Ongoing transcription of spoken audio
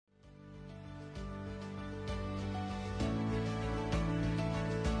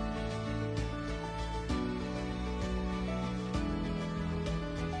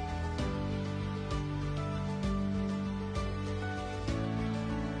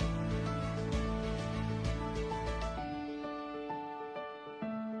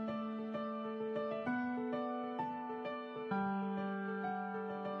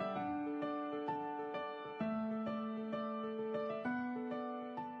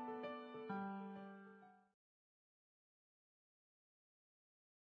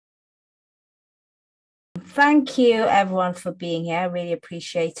Thank you, everyone, for being here. I really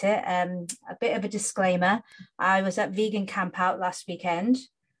appreciate it. A bit of a disclaimer. I was at vegan camp out last weekend.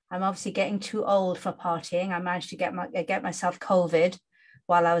 I'm obviously getting too old for partying. I managed to get myself COVID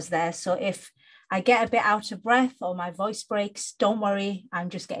while I was there. So if I get a bit out of breath or my voice breaks, don't worry. I'm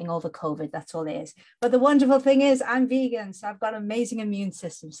just getting over COVID. That's all it is. But the wonderful thing is I'm vegan, so I've got an amazing immune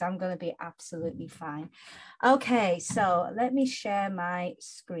system. So I'm going to be absolutely fine. Okay, so let me share my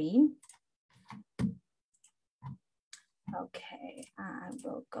screen. Okay, I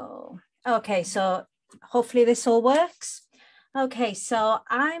will go. Okay, so hopefully this all works. Okay, so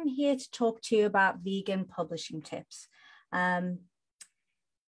I'm here to talk to you about vegan publishing tips. And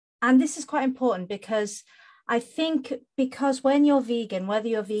this is quite important because I think because when you're vegan, whether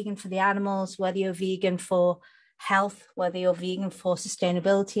you're vegan for the animals, whether you're vegan for health, whether you're vegan for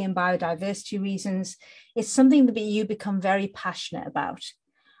sustainability and biodiversity reasons, it's something that you become very passionate about.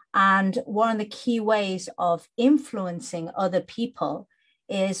 And one of the key ways of influencing other people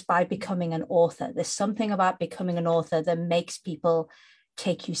is by becoming an author. There's something about becoming an author that makes people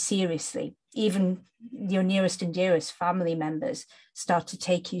take you seriously. Even your nearest and dearest family members start to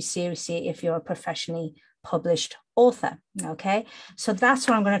take you seriously if you're a professionally published author. Okay, so that's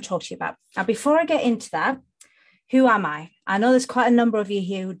what I'm going to talk to you about. Now, before I get into that, who am I? I know there's quite a number of you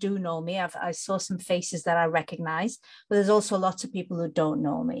here who do know me. I saw some faces that I recognize, but there's also lots of people who don't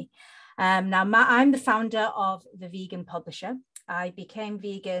know me. I'm the founder of The Vegan Publisher. I became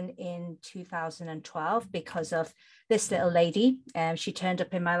vegan in 2012 because of this little lady. She turned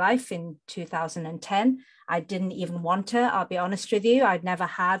up in my life in 2010. I didn't even want her, I'll be honest with you. I'd never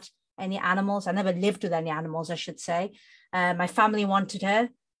had any animals. I never lived with any animals, I should say. My family wanted her.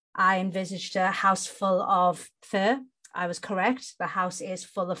 I envisaged a house full of fur. I was correct. The house is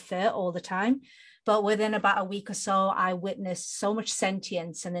full of fur all the time. But within about a week or so, I witnessed so much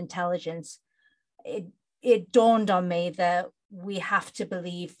sentience and intelligence. It dawned on me that we have to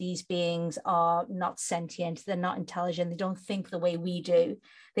believe these beings are not sentient. They're not intelligent. They don't think the way we do.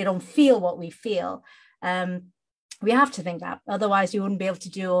 They don't feel what we feel. We have to think that. Otherwise, we wouldn't be able to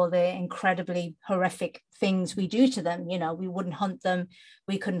do all the incredibly horrific things we do to them. You know, we wouldn't hunt them.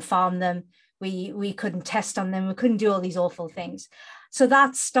 We couldn't farm them. We couldn't test on them. We couldn't do all these awful things. So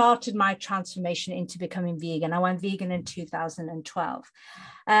that started my transformation into becoming vegan. I went vegan in 2012.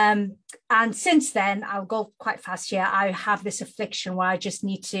 And since then, I'll go quite fast here. I have this affliction where I just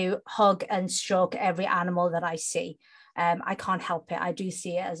need to hug and stroke every animal that I see. I can't help it. I do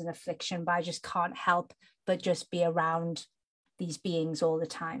see it as an affliction, but I just can't help but just be around these beings all the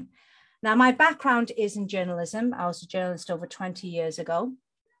time. Now, my background is in journalism. I was a journalist over 20 years ago.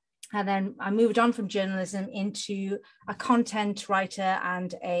 And then I moved on from journalism into a content writer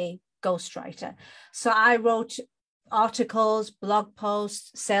and a ghostwriter. So I wrote articles, blog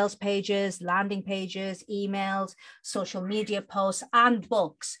posts, sales pages, landing pages, emails, social media posts, and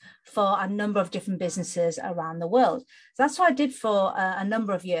books for a number of different businesses around the world. So that's what I did for a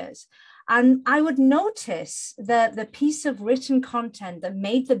number of years. And I would notice that the piece of written content that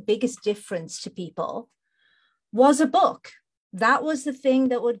made the biggest difference to people was a book. That was the thing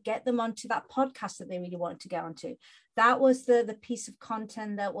that would get them onto that podcast that they really wanted to get onto. That was the piece of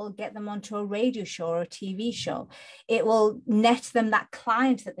content that will get them onto a radio show or a TV show. It will net them that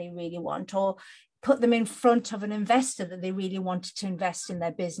client that they really want, or put them in front of an investor that they really wanted to invest in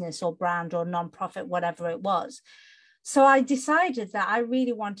their business or brand or nonprofit, whatever it was. So I decided that I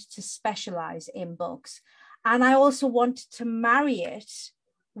really wanted to specialize in books. And I also wanted to marry it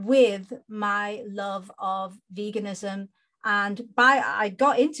with my love of veganism. And I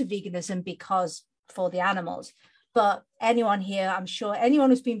got into veganism because for the animals. But anyone here, I'm sure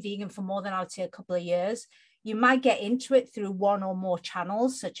anyone who's been vegan for more than I would say a couple of years, you might get into it through one or more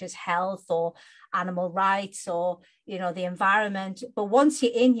channels, such as health or animal rights or, you know, the environment. But once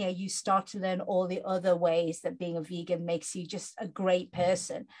you're in here, you start to learn all the other ways that being a vegan makes you just a great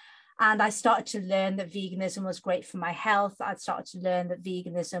person. And I started to learn that veganism was great for my health. I started to learn that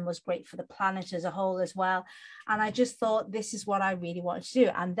veganism was great for the planet as a whole as well. And I just thought, this is what I really wanted to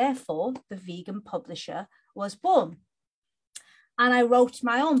do. And therefore, the Vegan Publisher was born. And I wrote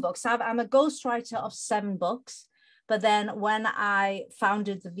my own books. I'm a ghostwriter of 7 books. But then when I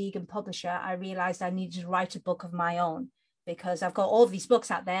founded the Vegan Publisher, I realized I needed to write a book of my own because I've got all these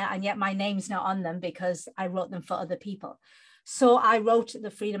books out there and yet my name's not on them because I wrote them for other people. So I wrote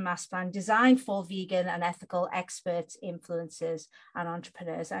the Freedom Master Plan, designed for vegan and ethical experts, influencers, and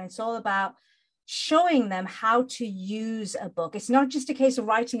entrepreneurs. And it's all about showing them how to use a book. It's not just a case of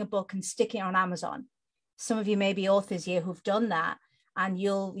writing a book and sticking it on Amazon. Some of you may be authors here who've done that, and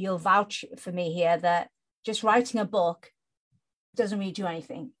you'll vouch for me here that just writing a book doesn't really do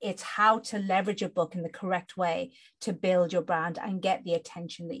anything. It's how to leverage a book in the correct way to build your brand and get the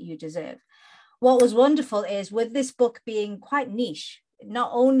attention that you deserve. What was wonderful is with this book being quite niche,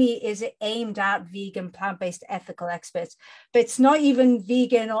 not only is it aimed at vegan, plant-based, ethical experts, but it's not even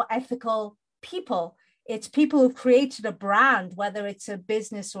vegan or ethical people. It's people who've created a brand, whether it's a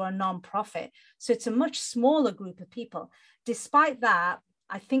business or a non-profit. So it's a much smaller group of people. Despite that,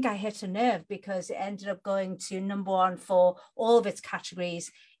 I think I hit a nerve because it ended up going to #1 for all of its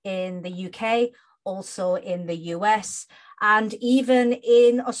categories in the UK, also in the US, and even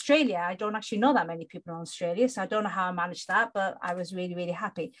in Australia. I don't actually know that many people in Australia, so I don't know how I managed that, but I was really, really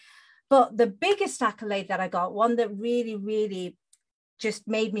happy. But the biggest accolade that I got, one that really, really just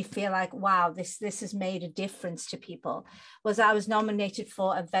made me feel like, wow, this has made a difference to people, was I was nominated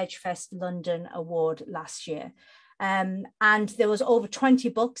for a VegFest London award last year. And there was over 20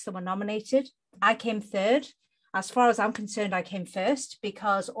 books that were nominated. I came third. As far as I'm concerned, I came first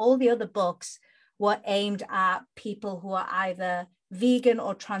because all the other books were aimed at people who are either vegan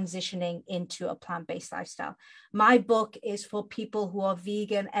or transitioning into a plant-based lifestyle. My book is for people who are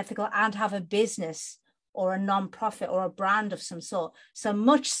vegan, ethical, and have a business or a non-profit or a brand of some sort. So a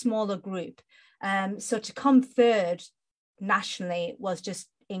much smaller group. So to come third nationally was just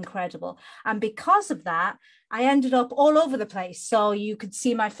incredible. And because of that, I ended up all over the place. So you could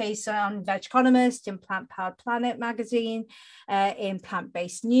see my face on Veg Economist, in Plant Powered Planet magazine, in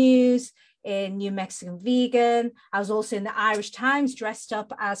Plant-Based News, in New Mexican Vegan. I was also in the Irish Times dressed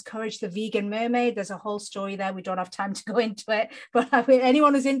up as Courage the Vegan Mermaid. There's a whole story there. We don't have time to go into it, but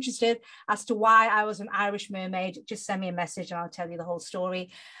anyone who's interested as to why I was an Irish mermaid, just send me a message and I'll tell you the whole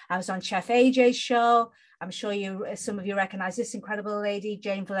story. I was on Chef AJ's show. I'm sure some of you recognize this incredible lady,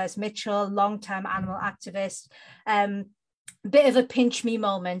 Jane Velez Mitchell, longtime animal activist. Bit of a pinch me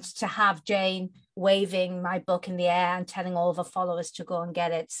moment to have Jane waving my book in the air and telling all of her followers to go and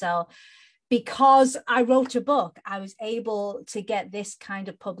get it. So because I wrote a book, I was able to get this kind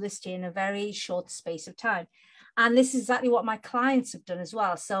of publicity in a very short space of time. And this is exactly what my clients have done as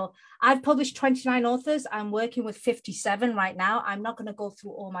well. So I've published 29 authors. I'm working with 57 right now. I'm not going to go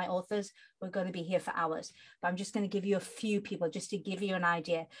through all my authors. We're going to be here for hours, but I'm just going to give you a few people just to give you an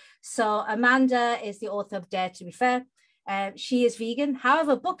idea. So Amanda is the author of Dare to Be Fair. She is vegan.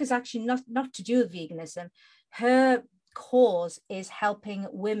 However, book is actually not to do with veganism. Her cause is helping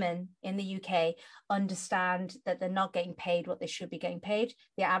women in the UK understand that they're not getting paid what they should be getting paid.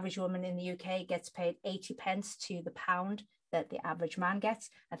 The average woman in the UK gets paid 80 pence to the pound that the average man gets.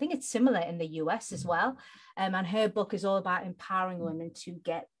 I think it's similar in the US as well. And her book is all about empowering women to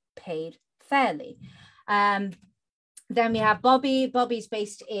get paid fairly. Then we have Bobby. Bobby's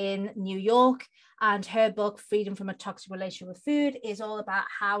based in New York, and her book, Freedom from a Toxic Relationship with Food, is all about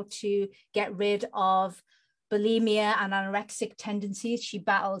how to get rid of bulimia and anorexic tendencies. She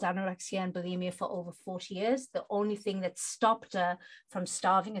battled anorexia and bulimia for over 40 years. The only thing that stopped her from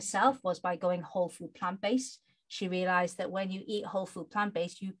starving herself was by going whole food plant-based. She realized that when you eat whole food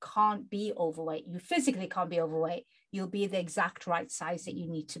plant-based, you can't be overweight. You physically can't be overweight. You'll be the exact right size that you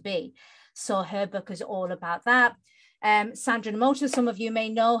need to be. So her book is all about that. Sandra Namoto, some of you may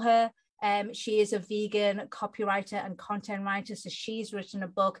know her. She is a vegan copywriter and content writer. So she's written a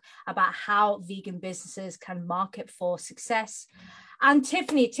book about how vegan businesses can market for success. And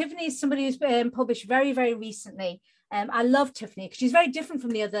Tiffany is somebody who's been published very, very recently. I love Tiffany because she's very different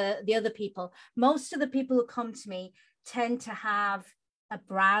from the other people. Most of the people who come to me tend to have a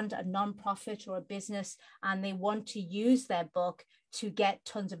brand, a nonprofit or a business, and they want to use their book to get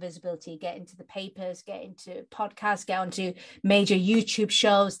tons of visibility, get into the papers, get into podcasts, get onto major YouTube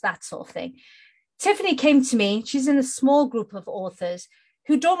shows, that sort of thing. Tiffany came to me. She's in a small group of authors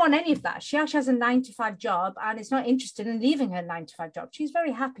who don't want any of that. She actually has a 9-to-5 job and is not interested in leaving her 9-to-5 job. She's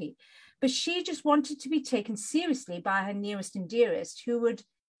very happy, but she just wanted to be taken seriously by her nearest and dearest, who would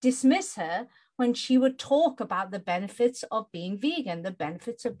dismiss her when she would talk about the benefits of being vegan, the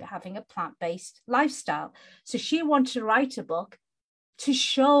benefits of having a plant-based lifestyle. So she wanted to write a book to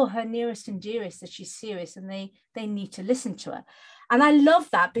show her nearest and dearest that she's serious and they need to listen to her. And I love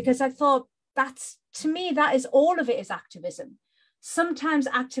that because I thought to me, that is all of it is activism. Sometimes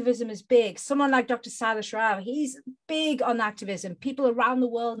activism is big. Someone like Dr. Silas Rao, he's big on activism. People around the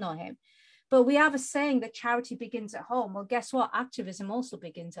world know him. But we have a saying that charity begins at home. Well, guess what? Activism also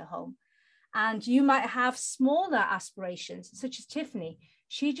begins at home. And you might have smaller aspirations, such as Tiffany.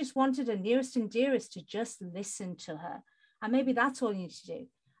 She just wanted her nearest and dearest to just listen to her. And maybe that's all you need to do.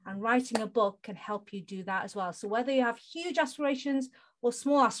 And writing a book can help you do that as well. So whether you have huge aspirations or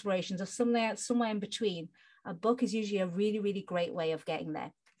small aspirations or somewhere in between, a book is usually a really, really great way of getting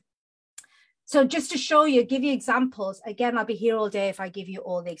there. So just to show you, give you examples. Again, I'll be here all day if I give you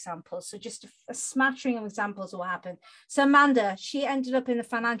all the examples. So just a smattering of examples of what happened. So Amanda, she ended up in the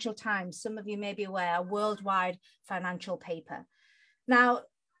Financial Times. Some of you may be aware, a worldwide financial paper. Now,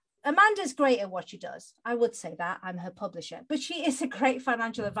 Amanda's great at what she does. I would say that. I'm her publisher, but she is a great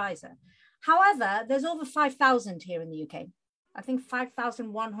financial advisor. However, there's over 5,000 here in the UK. I think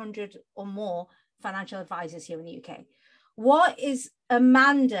 5,100 or more financial advisors here in the UK. What is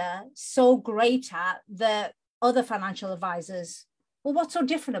Amanda so great at that other financial advisors, well, what's so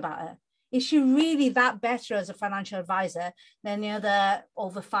different about her? Is she really that better as a financial advisor than the other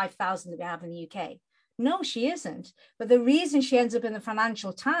over 5,000 that we have in the UK? No, she isn't. But the reason she ends up in the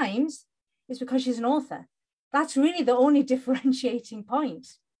Financial Times is because she's an author. That's really the only differentiating point.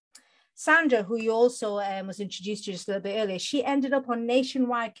 Sandra, who you also was introduced to just a little bit earlier, she ended up on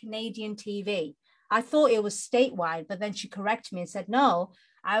nationwide Canadian TV. I thought it was statewide, but then she corrected me and said, no,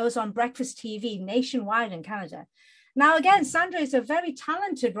 I was on breakfast TV nationwide in Canada. Now, again, Sandra is a very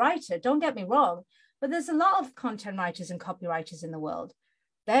talented writer, don't get me wrong, but there's a lot of content writers and copywriters in the world.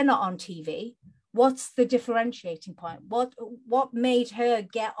 They're not on TV. What's the differentiating point? What made her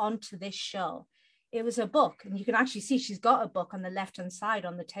get onto this show? It was a book, and you can actually see she's got a book on the left-hand side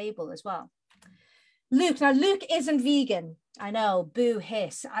on the table as well. Luke, now Luke isn't vegan. I know, boo,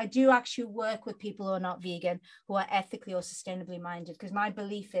 hiss. I do actually work with people who are not vegan, who are ethically or sustainably minded, because my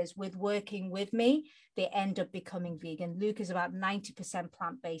belief is with working with me, they end up becoming vegan. Luke is about 90%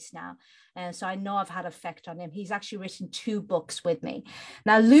 plant-based now. And so I know I've had effect on him. He's actually written 2 books with me.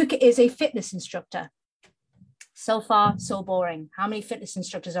 Now, Luke is a fitness instructor. So far, so boring. How many fitness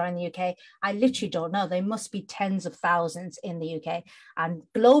instructors are in the UK? I literally don't know. There must be tens of thousands in the UK. And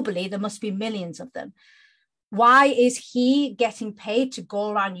globally, there must be millions of them. Why is he getting paid to go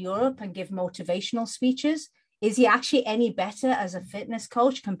around Europe and give motivational speeches? Is he actually any better as a fitness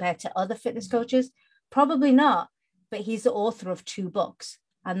coach compared to other fitness coaches? Probably not. But he's the author of 2 books.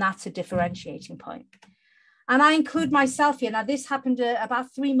 And that's a differentiating point. And I include myself here. Now, this happened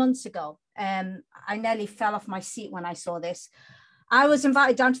about 3 months ago. I nearly fell off my seat when I saw this. I was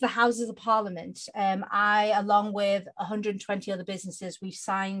invited down to the Houses of Parliament. I, along with 120 other businesses, we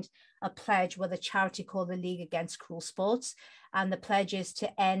signed a pledge with a charity called the League Against Cruel Sports. And the pledge is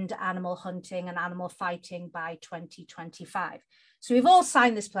to end animal hunting and animal fighting by 2025. So we've all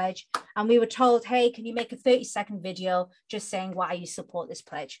signed this pledge, and we were told, hey, can you make a 30-second video just saying why you support this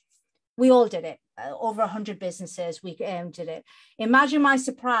pledge? We all did it. Over 100 businesses, we did it. Imagine my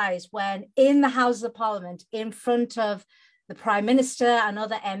surprise when in the Houses of Parliament, in front of the Prime Minister and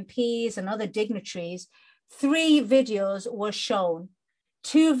other MPs and other dignitaries, 3 videos were shown.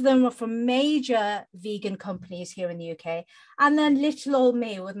 2 of them were from major vegan companies here in the UK. And then little old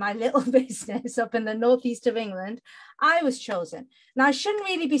me with my little business up in the northeast of England, I was chosen. Now, I shouldn't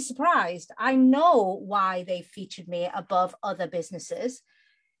really be surprised. I know why they featured me above other businesses.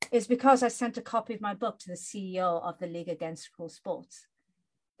 Is because I sent a copy of my book to the CEO of the League Against Cruel Sports.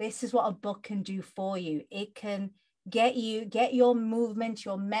 This is what a book can do for you. It can get your movement,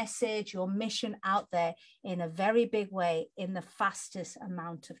 your message, your mission out there in a very big way in the fastest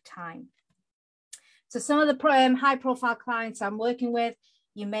amount of time. So some of the high profile clients I'm working with,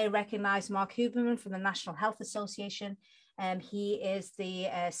 you may recognize Mark Huberman from the National Health Association. He is the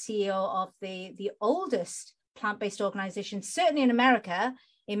CEO of the oldest plant-based organization, certainly in America.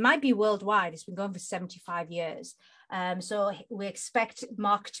 It might be worldwide. It's been going for 75 years. So we expect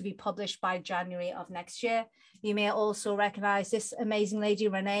Mark to be published by January of next year. You may also recognize this amazing lady,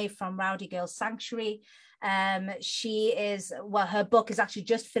 Renee from Rowdy Girl Sanctuary. She is, well, her book is actually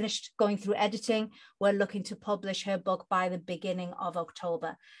just finished going through editing. We're looking to publish her book by the beginning of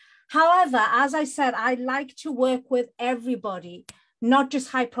October. However, as I said, I like to work with everybody, not just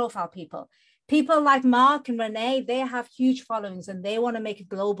high profile people. People like Mark and Renee, they have huge followings and they want to make a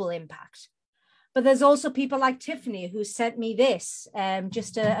global impact. But there's also people like Tiffany who sent me this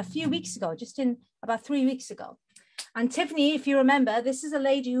just a few weeks ago, just in about 3 weeks ago. And Tiffany, if you remember, this is a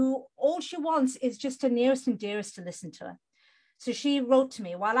lady who all she wants is just her nearest and dearest to listen to her. So she wrote to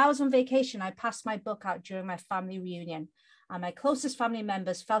me, while I was on vacation, I passed my book out during my family reunion. And my closest family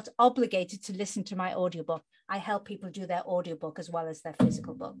members felt obligated to listen to my audiobook. I help people do their audiobook as well as their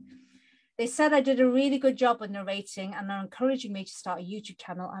physical book. They said I did a really good job with narrating and are encouraging me to start a YouTube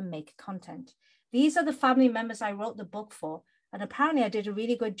channel and make content. These are the family members I wrote the book for. And apparently I did a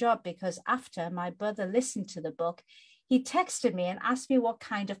really good job because after my brother listened to the book, he texted me and asked me what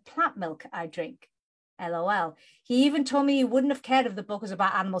kind of plant milk I drink. LOL. He even told me he wouldn't have cared if the book was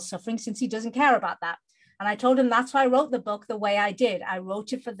about animal suffering since he doesn't care about that. And I told him that's why I wrote the book the way I did. I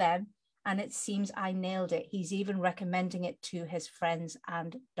wrote it for them and it seems I nailed it. He's even recommending it to his friends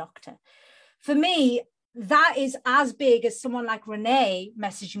and doctor. For me, that is as big as someone like Renee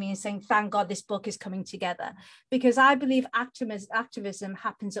messaging me and saying, thank God this book is coming together. Because I believe activism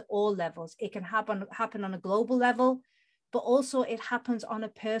happens at all levels. It can happen on a global level, but also it happens on a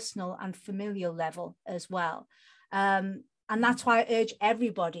personal and familial level as well. And that's why I urge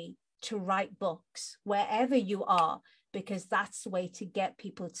everybody to write books wherever you are, because that's the way to get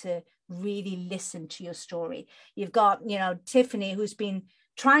people to really listen to your story. You've got, Tiffany, who's been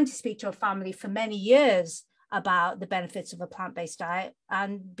trying to speak to a family for many years about the benefits of a plant-based diet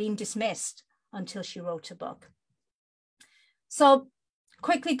and been dismissed until she wrote a book. So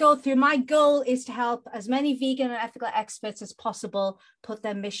quickly go through. My goal is to help as many vegan and ethical experts as possible put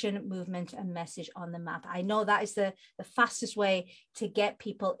their mission, movement, and message on the map. I know that is the fastest way to get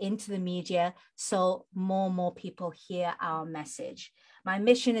people into the media, so more and more people hear our message. My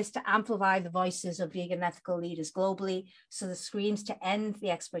mission is to amplify the voices of vegan ethical leaders globally, so the screams to end the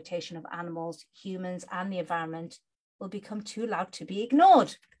exploitation of animals, humans, and the environment will become too loud to be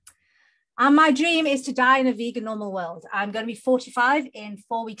ignored. And my dream is to die in a vegan normal world. I'm going to be 45 in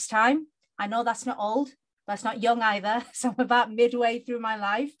 4 weeks' time. I know that's not old, but it's not young either. So I'm about midway through my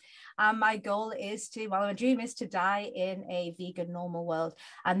life. And my goal is my dream is to die in a vegan normal world.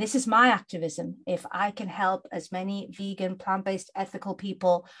 And this is my activism. If I can help as many vegan, plant-based, ethical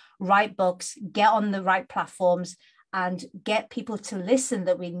people write books, get on the right platforms, and get people to listen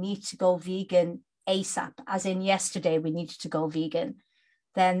that we need to go vegan ASAP, as in yesterday we needed to go vegan,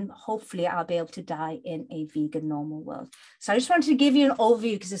 then hopefully I'll be able to die in a vegan normal world. So I just wanted to give you an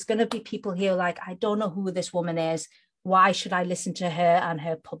overview, because there's going to be people here like, I don't know who this woman is. Why should I listen to her and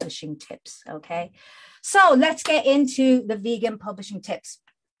her publishing tips? Okay, so let's get into the vegan publishing tips.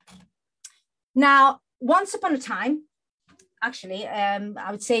 Now, once upon a time, actually,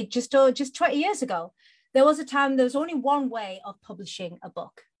 I would say just 20 years ago, there was a time there was only one way of publishing a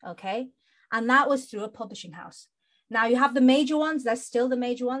book, okay? And that was through a publishing house. Now you have the major ones. That's still the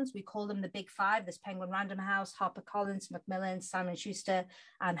major ones. We call them the big five. There's Penguin Random House, HarperCollins, Macmillan, Simon & Schuster,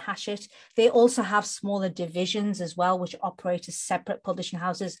 and Hachette. They also have smaller divisions as well, which operate as separate publishing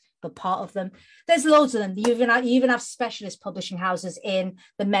houses, but part of them. There's loads of them. You even have specialist publishing houses in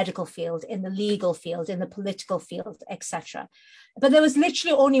the medical field, in the legal field, in the political field, etc. But there was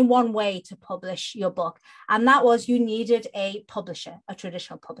literally only one way to publish your book, and that was you needed a publisher, a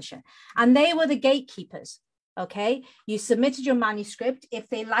traditional publisher, and they were the gatekeepers. Okay, you submitted your manuscript. If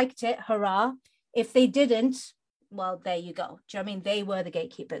they liked it, hurrah. If they didn't, well, there you go. Do you know what I mean? They were the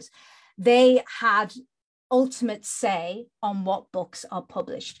gatekeepers. They had ultimate say on what books are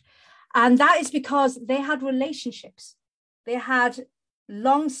published. And that is because they had relationships. They had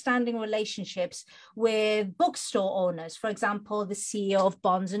long-standing relationships with bookstore owners. For example, the CEO of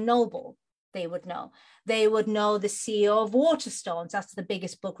Barnes and Noble. They would know. They would know the CEO of Waterstones. That's the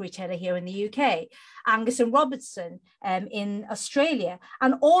biggest book retailer here in the UK. Angus and Robertson in Australia.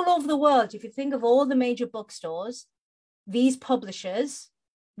 And all over the world, if you think of all the major bookstores, these publishers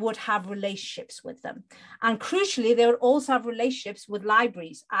would have relationships with them. And crucially, they would also have relationships with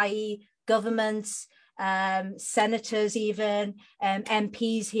libraries, i.e. governments, senators even,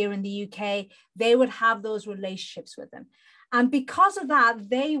 MPs here in the UK. They would have those relationships with them. And because of that,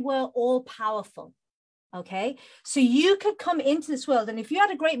 they were all powerful, okay? So you could come into this world, and if you had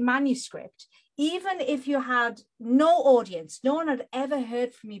a great manuscript, even if you had no audience, no one had ever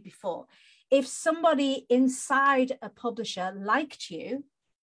heard from you before, if somebody inside a publisher liked you,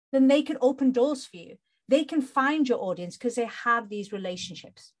 then they can open doors for you. They can find your audience because they have these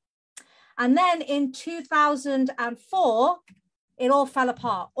relationships. And then in 2004, it all fell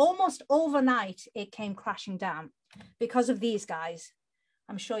apart. Almost overnight, it came crashing down. Because of these guys.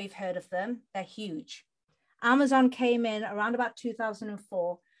 I'm sure you've heard of them. They're huge. Amazon came in around about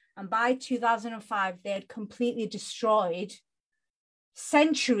 2004, and by 2005, they had completely destroyed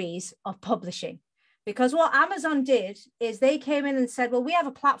centuries of publishing. Because what Amazon did is they came in and said, well, we have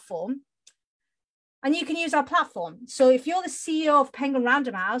a platform, and you can use our platform. So if you're the CEO of Penguin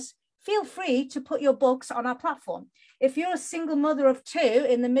Random House, feel free to put your books on our platform. If you're a single mother of two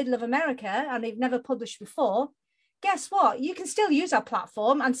in the middle of America and you've never published before, guess what? You can still use our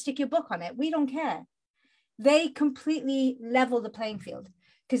platform and stick your book on it. We don't care. They completely leveled the playing field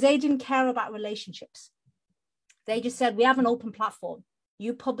because they didn't care about relationships. They just said, we have an open platform.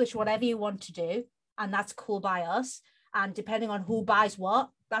 You publish whatever you want to do, and that's cool by us. And depending on who buys what,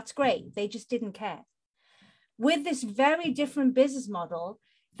 that's great. They just didn't care. With this very different business model,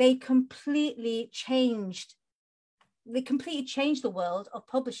 they completely changed the world of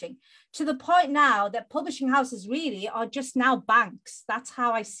publishing, to the point now that publishing houses really are just now banks. That's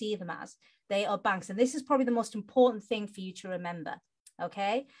how I see them as. They are banks. And this is probably the most important thing for you to remember.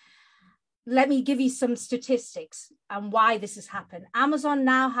 Okay. let me give you some statistics and why this has happened. Amazon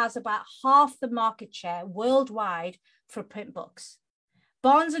now has about half the market share worldwide for print books.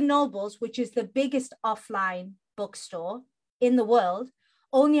 Barnes and Nobles, which is the biggest offline bookstore in the world,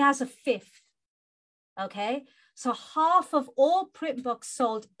 only has a fifth. Okay, so half of all print books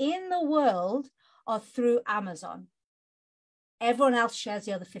sold in the world are through Amazon. Everyone else shares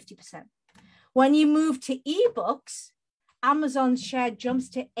the other 50%. When you move to ebooks, Amazon's share jumps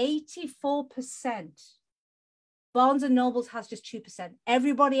to 84%. Barnes and Nobles has just 2%.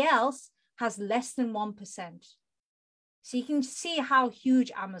 Everybody else has less than 1%. So you can see how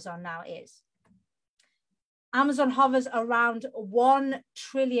huge Amazon now is. Amazon hovers around $1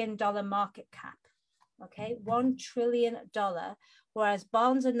 trillion market cap. Okay, $1 trillion, whereas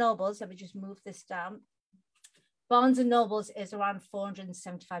Barnes and Nobles, let me just move this down. Barnes and Nobles is around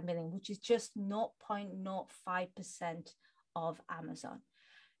 475 million, which is just 0.05% of Amazon.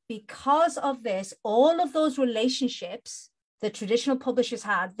 Because of this, all of those relationships the traditional publishers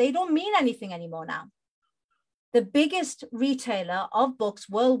had, they don't mean anything anymore now. The biggest retailer of books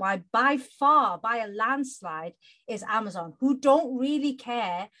worldwide by far, by a landslide, is Amazon, who don't really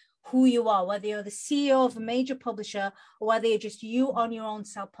care who you are, whether you're the CEO of a major publisher or whether you're just you on your own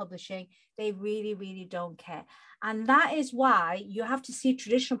self-publishing. They really, really don't care. And that is why you have to see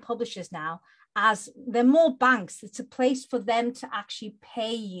traditional publishers now as they're more banks. It's a place for them to actually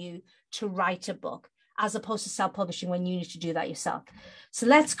pay you to write a book, as opposed to self-publishing when you need to do that yourself. So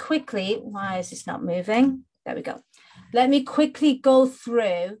let's quickly, why is this not moving? There we go. Let me quickly go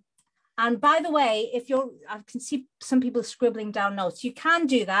through. And by the way, if I can see some people scribbling down notes. You can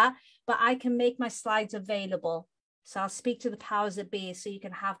do that, but I can make my slides available. So I'll speak to the powers that be so you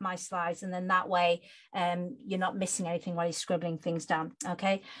can have my slides. And then that way you're not missing anything while you're scribbling things down.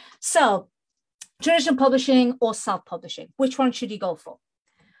 Okay. So traditional publishing or self-publishing, which one should you go for?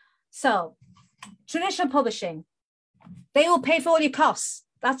 So traditional publishing, they will pay for all your costs.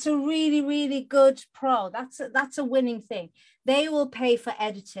 That's a really, really good pro. That's a winning thing. They will pay for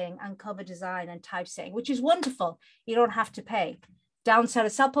editing and cover design and typesetting, which is wonderful. You don't have to pay. Downside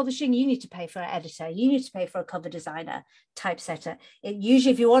of self-publishing, you need to pay for an editor. You need to pay for a cover designer, typesetter.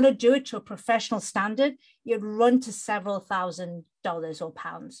 Usually, if you want to do it to a professional standard, you'd run to several $1,000s or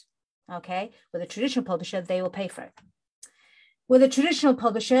pounds. Okay. With a traditional publisher, they will pay for it. With a traditional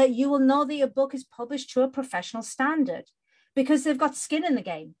publisher, you will know that your book is published to a professional standard, because they've got skin in the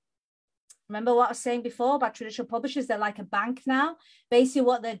game. Remember what I was saying before about traditional publishers? They're like a bank now. Basically,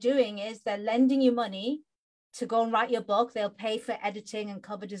 what they're doing is they're lending you money to go and write your book. They'll pay for editing and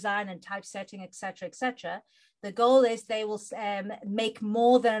cover design and typesetting, et cetera, et cetera. The goal is they will make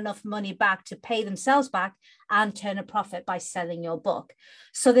more than enough money back to pay themselves back and turn a profit by selling your book.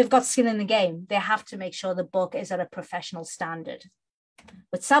 So they've got skin in the game. They have to make sure the book is at a professional standard.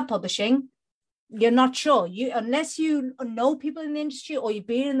 With self-publishing, you're not sure. Unless you know people in the industry or you've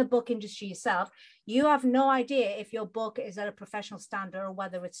been in the book industry yourself, you have no idea if your book is at a professional standard or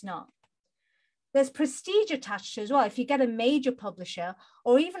whether it's not. There's prestige attached to it as well. If you get a major publisher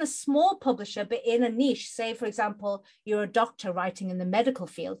or even a small publisher, but in a niche, say, for example, you're a doctor writing in the medical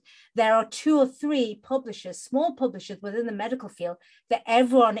field, there are 2 or 3 publishers, small publishers within the medical field that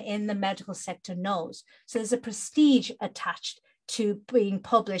everyone in the medical sector knows. So there's a prestige attached to being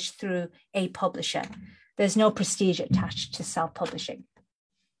published through a publisher. There's no prestige attached to self-publishing.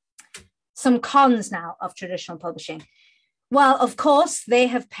 Some cons now of traditional publishing. Well, of course, they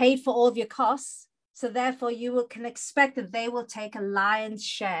have paid for all of your costs. So therefore, you can expect that they will take a lion's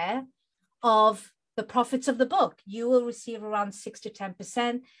share of the profits of the book. You will receive around 6 to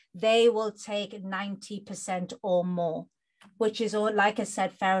 10%. They will take 90% or more, which is, all, like I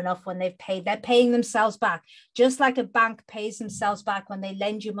said, fair enough. When they've paid, they're paying themselves back. Just like a bank pays themselves back when they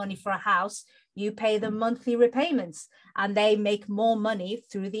lend you money for a house, you pay them monthly repayments and they make more money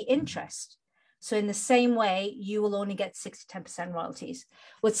through the interest. So in the same way, you will only get 6 to 10% royalties.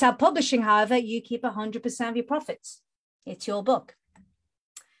 With self-publishing, however, you keep 100% of your profits. It's your book.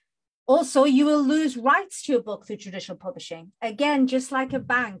 Also, you will lose rights to your book through traditional publishing. Again, just like a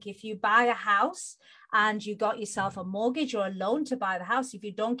bank, if you buy a house and you got yourself a mortgage or a loan to buy the house, if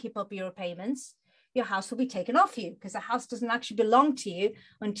you don't keep up your repayments, your house will be taken off you because the house doesn't actually belong to you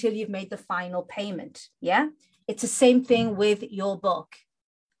until you've made the final payment. Yeah, it's the same thing with your book.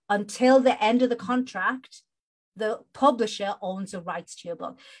 Until the end of the contract, the publisher owns the rights to your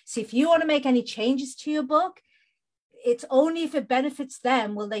book. So if you want to make any changes to your book, it's only if it benefits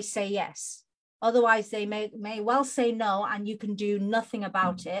them will they say yes. Otherwise, they may well say no, and you can do nothing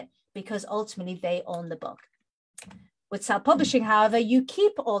about it because ultimately they own the book. With self-publishing, however, you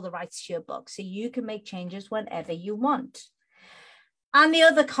keep all the rights to your book, so you can make changes whenever you want. And the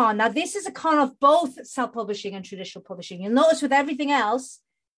other con, now this is a con of both self-publishing and traditional publishing. You'll notice with everything else,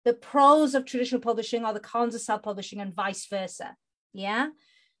 the pros of traditional publishing are the cons of self-publishing and vice versa. Yeah.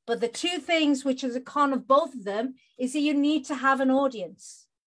 But the two things which is a con of both of them is that you need to have an audience.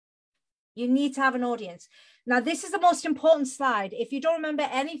 You need to have an audience. Now, this is the most important slide. If you don't remember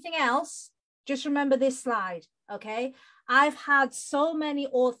anything else, just remember this slide, okay? I've had so many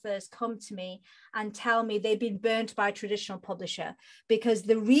authors come to me and tell me they've been burnt by a traditional publisher because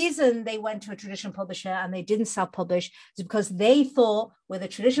the reason they went to a traditional publisher and they didn't self-publish is because they thought with a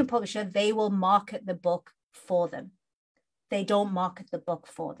traditional publisher, they will market the book for them. They don't market the book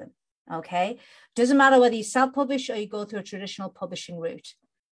for them, okay? Doesn't matter whether you self-publish or you go through a traditional publishing route.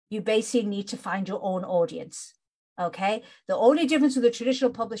 You basically need to find your own audience, okay? The only difference with a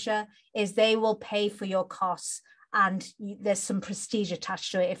traditional publisher is they will pay for your costs and there's some prestige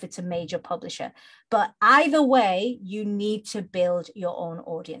attached to it if it's a major publisher. But either way, you need to build your own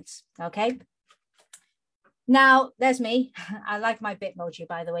audience, okay? Now, there's me. I like my Bitmoji,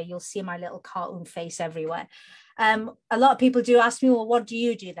 by the way. You'll see my little cartoon face everywhere. A lot of people do ask me, well, what do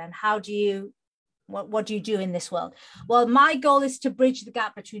you do then? How do you, what do you do in this world? Well, my goal is to bridge the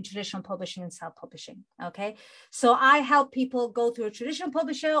gap between traditional publishing and self-publishing, okay? So I help people go through a traditional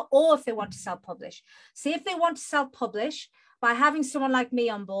publisher or if they want to self-publish. See, if they want to self-publish, by having someone like me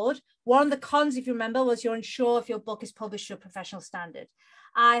on board, one of the cons, if you remember, was you're unsure if your book is published to a professional standard.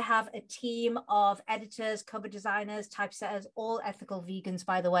 I have a team of editors, cover designers, typesetters, all ethical vegans,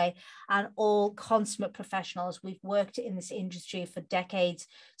 by the way, and all consummate professionals. We've worked in this industry for decades,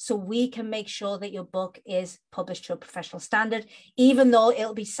 so we can make sure that your book is published to a professional standard, even though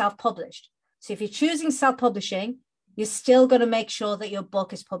it'll be self-published. So if you're choosing self-publishing, you're still going to make sure that your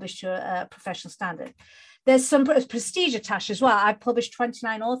book is published to a professional standard. There's some prestige attached as well. I've published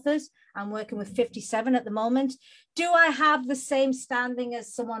 29 authors. I'm working with 57 at the moment. Do I have the same standing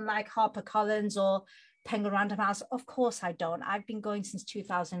as someone like HarperCollins or Penguin Random House? Of course I don't. I've been going since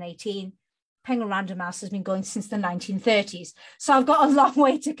 2018. Penguin Random House has been going since the 1930s. So I've got a long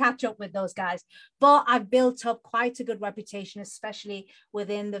way to catch up with those guys. But I've built up quite a good reputation, especially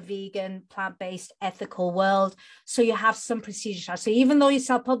within the vegan, plant-based, ethical world. So you have some prestige. So even though you're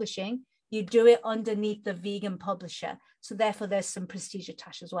self-publishing, you do it underneath the vegan publisher. So therefore there's some prestige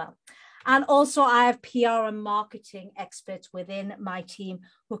attached as well. And also I have PR and marketing experts within my team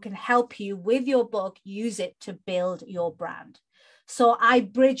who can help you with your book, use it to build your brand. So I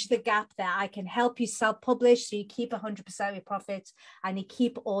bridge the gap there. I can help you self-publish so you keep 100% of your profits and you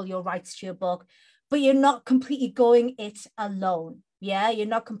keep all your rights to your book, but you're not completely going it alone. Yeah, you're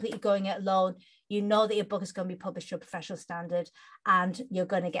not completely going it alone. You know that your book is going to be published to a professional standard and you're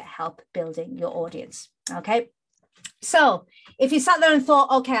going to get help building your audience. Okay. So if you sat there and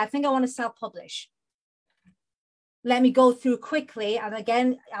thought, okay, I think I want to self-publish, let me go through quickly. And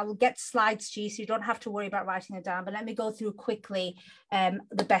again, I will get slides to you, so you don't have to worry about writing it down, but let me go through quickly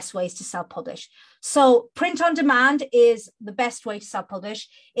the best ways to self-publish. So print on demand is the best way to self-publish.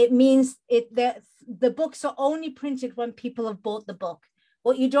 It means the books are only printed when people have bought the book.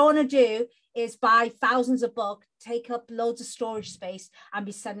 What you don't want to do is buy thousands of books, take up loads of storage space and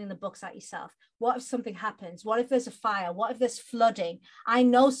be sending the books out yourself. What if something happens? What if there's a fire? What if there's flooding? I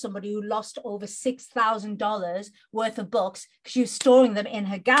know somebody who lost over $6,000 worth of books because she was storing them in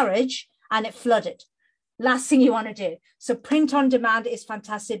her garage and it flooded. Last thing you want to do. So print on demand is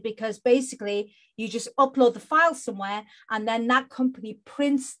fantastic because basically you just upload the file somewhere and then that company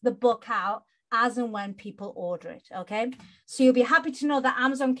prints the book out as and when people order it, okay? So you'll be happy to know that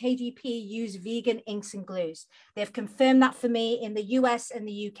Amazon KDP use vegan inks and glues. They've confirmed that for me in the US and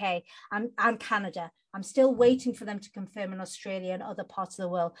the UK and Canada. I'm still waiting for them to confirm in Australia and other parts of the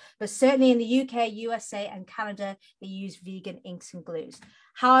world, but certainly in the UK, USA and Canada, they use vegan inks and glues.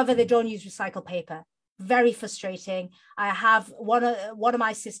 However, they don't use recycled paper. Very frustrating. I have one of my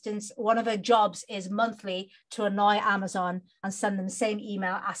assistants, one of her jobs is monthly to annoy Amazon and send them the same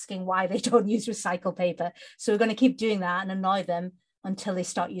email asking why they don't use recycled paper. So we're going to keep doing that and annoy them until they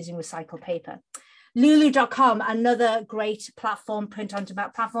start using recycled paper. Lulu.com, another great platform, print on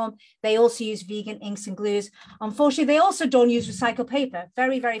demand platform. They also use vegan inks and glues. Unfortunately, they also don't use recycled paper.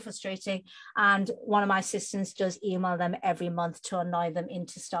 Very, very frustrating. And one of my assistants does email them every month to annoy them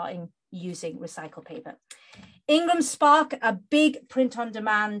into starting using recycled paper. Ingram Spark, a big print on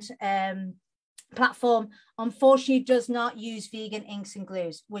demand platform, unfortunately does not use vegan inks and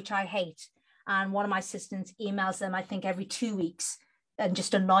glues, which I hate. And one of my assistants emails them, I think, every 2 weeks and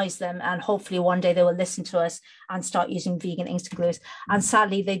just annoys them. And hopefully one day they will listen to us and start using vegan inks and glues. And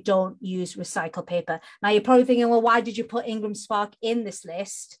sadly, they don't use recycled paper. Now you're probably thinking, well, why did you put Ingram Spark in this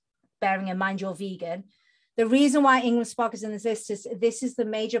list? Bearing in mind you're vegan. The reason why Ingram Spark is in this list is this is the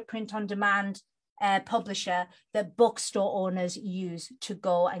major print on demand publisher that bookstore owners use to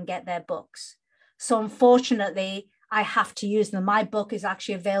go and get their books. So unfortunately, I have to use them. My book is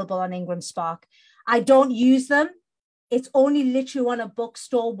actually available on Ingram Spark. I don't use them. It's only literally when a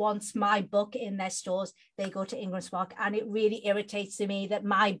bookstore wants my book in their stores, they go to Ingram Spark. And it really irritates me that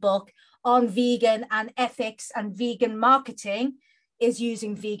my book on vegan and ethics and vegan marketing is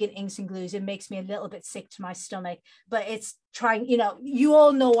using vegan inks and glues. It makes me a little bit sick to my stomach, but it's trying, you know, you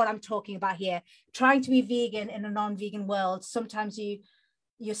all know what I'm talking about here. Trying to be vegan in a non-vegan world, sometimes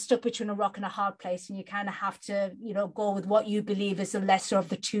you're stuck between a rock and a hard place, and you kind of have to, you know, go with what you believe is the lesser of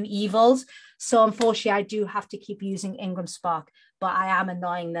the two evils. So unfortunately, I do have to keep using Ingram Spark, but I am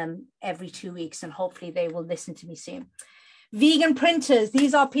annoying them every 2 weeks, and hopefully they will listen to me soon. Vegan printers.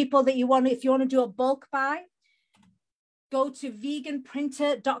 These are people that you want, if you want to do a bulk buy, go to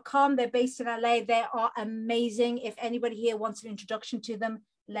veganprinter.com. They're based in LA. They are amazing. If anybody here wants an introduction to them,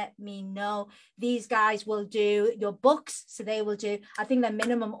 let me know. These guys will do your books. So they will do, I think their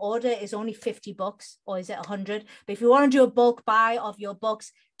minimum order is only 50 books, or is it 100? But if you want to do a bulk buy of your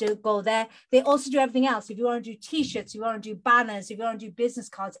books, do go there. They also do everything else. If you want to do t-shirts, if you want to do banners, if you want to do business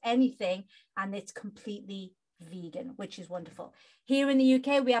cards, anything, and it's completely vegan, which is wonderful. Here in the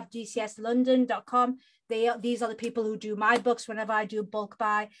UK, we have dcslondon.com. These are the people who do my books whenever I do a bulk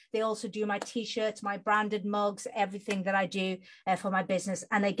buy. They also do my t-shirts, my branded mugs, everything that I do for my business.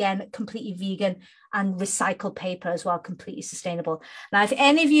 And again, completely vegan and recycled paper as well, completely sustainable. Now, if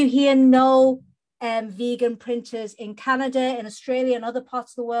any of you here know vegan printers in Canada, in Australia, and other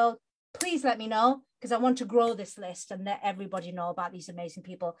parts of the world, please let me know, because I want to grow this list and let everybody know about these amazing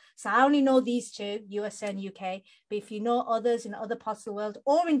people. So I only know these two, USA and UK, but if you know others in other parts of the world,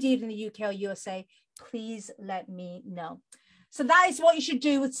 or indeed in the UK or USA, please let me know. So that is what you should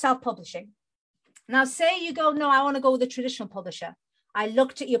do with self-publishing. Now, say you go, no, I want to go with a traditional publisher. I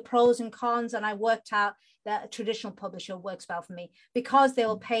looked at your pros and cons, and I worked out that a traditional publisher works well for me because they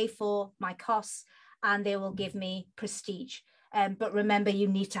will pay for my costs and they will give me prestige. But remember, you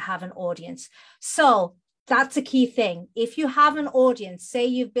need to have an audience. So that's a key thing. If you have an audience, say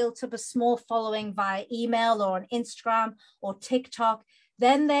you've built up a small following via email or on Instagram or TikTok,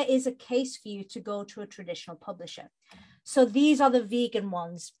 then there is a case for you to go to a traditional publisher. So these are the vegan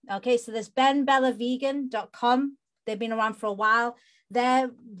ones. Okay, so there's benbellavegan.com. They've been around for a while. Their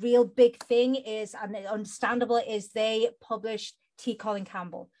real big thing is, and understandable, is they published T. Colin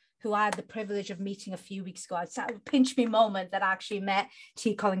Campbell, who I had the privilege of meeting a few weeks ago. It's a pinch me moment that I actually met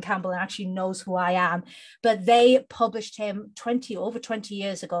T. Colin Campbell and actually knows who I am. But they published him over 20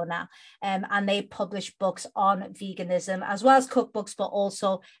 years ago now. And they published books on veganism, as well as cookbooks, but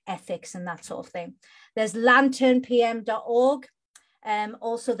also ethics and that sort of thing. There's lanternpm.org.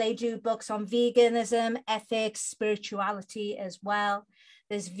 Also, they do books on veganism, ethics, spirituality as well.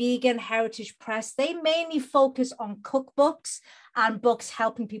 There's Vegan Heritage Press. They mainly focus on cookbooks and books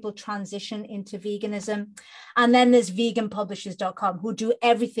helping people transition into veganism. And then there's veganpublishers.com, who do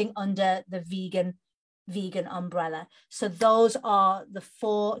everything under the vegan umbrella. So those are the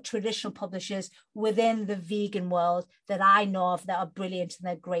 4 traditional publishers within the vegan world that I know of that are brilliant and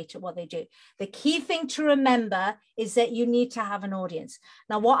they're great at what they do. The key thing to remember is that you need to have an audience.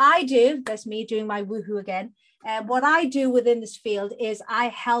 Now, what I do, that's me doing my woohoo again, what I do within this field is I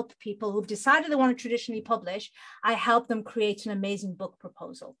help people who've decided they want to traditionally publish. I help them create an amazing book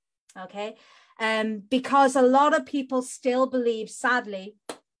proposal. Okay. Because a lot of people still believe, sadly,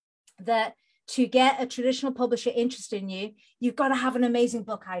 that to get a traditional publisher interested in you, you've got to have an amazing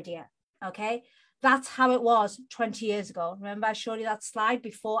book idea. Okay. That's how it was 20 years ago. Remember, I showed you that slide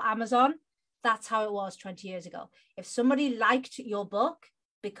before Amazon? That's how it was 20 years ago. If somebody liked your book,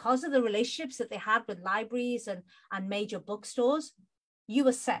 because of the relationships that they had with libraries and major bookstores, you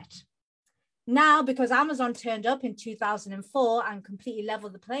were set. Now, because Amazon turned up in 2004 and completely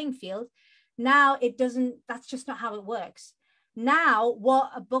leveled the playing field, now that's just not how it works. Now, what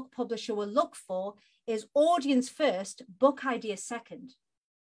a book publisher will look for is audience first, book idea second.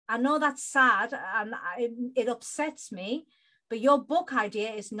 I know that's sad and it upsets me, but your book idea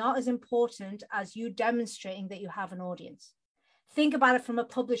is not as important as you demonstrating that you have an audience. Think about it from a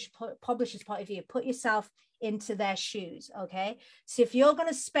publisher's point of view. Put yourself into their shoes, okay? So if you're going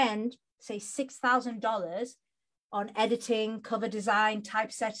to spend, say, $6,000 on editing, cover design,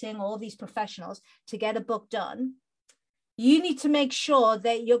 typesetting, all these professionals to get a book done, you need to make sure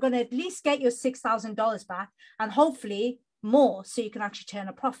that you're going to at least get your $6,000 back and hopefully more so you can actually turn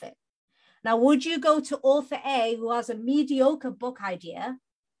a profit. Now, would you go to author A who has a mediocre book idea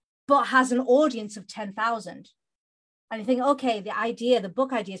but has an audience of 10,000? And you think, okay, the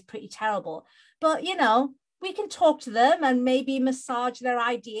book idea is pretty terrible. But, you know, we can talk to them and maybe massage their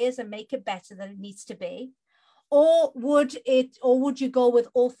ideas and make it better than it needs to be. Or would you go with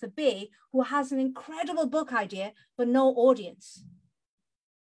author B, who has an incredible book idea, but no audience?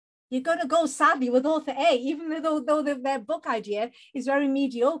 You're going to go, sadly, with author A, even though their book idea is very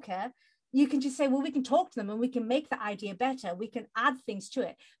mediocre. You can just say, well, we can talk to them and we can make the idea better. We can add things to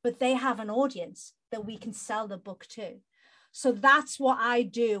it, but they have an audience that we can sell the book to. So that's what I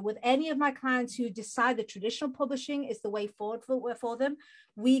do with any of my clients who decide that traditional publishing is the way forward for them.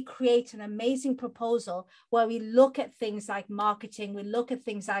 We create an amazing proposal where we look at things like marketing, we look at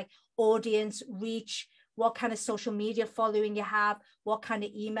things like audience reach, what kind of social media following you have, what kind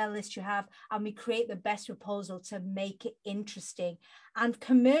of email list you have, and we create the best proposal to make it interesting and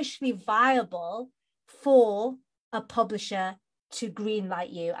commercially viable for a publisher to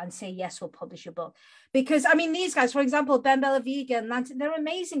greenlight you and say, yes, we'll publish your book. Because, I mean, these guys, for example, Ben Bella Vegan, they're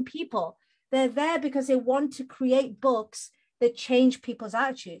amazing people. They're there because they want to create books that change people's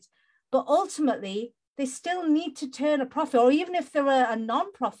attitudes. But ultimately, they still need to turn a profit, or even if they're a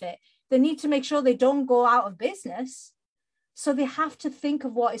non-profit, they need to make sure they don't go out of business. So they have to think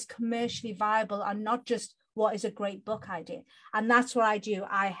of what is commercially viable and not just what is a great book idea. And that's what I do.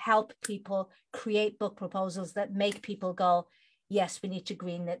 I help people create book proposals that make people go, yes, we need to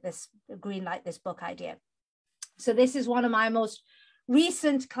greenlight this book idea. So this is one of my most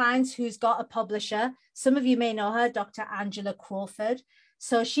recent clients who's got a publisher. Some of you may know her, Dr. Angela Crawford.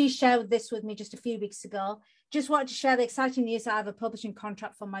 So she shared this with me just a few weeks ago. Just wanted to share the exciting news. I have a publishing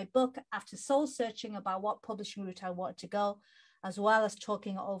contract for my book. After soul searching about what publishing route I wanted to go, as well as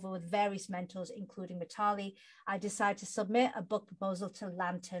talking it over with various mentors, including Mitali, I decided to submit a book proposal to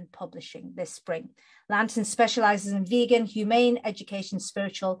Lantern Publishing this spring. Lantern specializes in vegan, humane, education,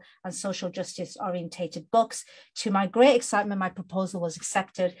 spiritual, and social justice orientated books. To my great excitement, my proposal was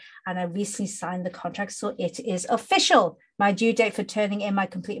accepted and I recently signed the contract, so it is official. My due date for turning in my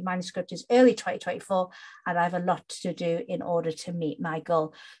completed manuscript is early 2024, and I have a lot to do in order to meet my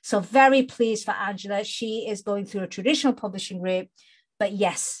goal. So very pleased for Angela. She is going through a traditional publishing route, but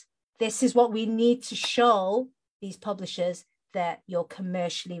yes, this is what we need to show these publishers, that you're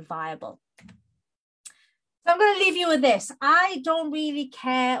commercially viable. So I'm going to leave you with this. I don't really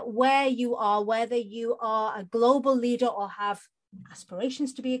care where you are, whether you are a global leader or have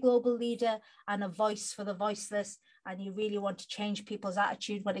aspirations to be a global leader and a voice for the voiceless, and you really want to change people's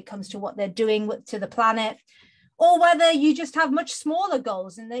attitude when it comes to what they're doing to the planet, or whether you just have much smaller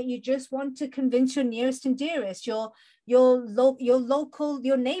goals and that you just want to convince your nearest and dearest, your local,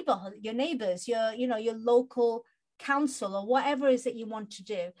 your neighborhood, your neighbors, your local council, or whatever it is that you want to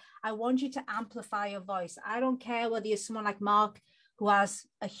do. I want you to amplify your voice. I don't care whether you're someone like Mark, who has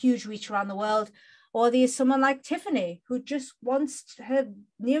a huge reach around the world, or there's someone like Tiffany, who just wants her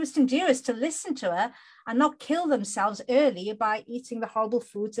nearest and dearest to listen to her and not kill themselves early by eating the horrible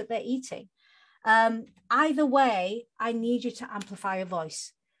foods that they're eating. Either way, I need you to amplify your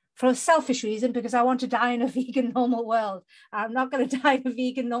voice for a selfish reason, because I want to die in a vegan normal world. I'm not going to die in a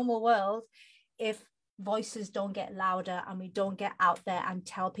vegan normal world if voices don't get louder and we don't get out there and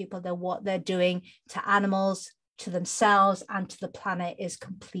tell people that what they're doing to animals, to themselves, and to the planet is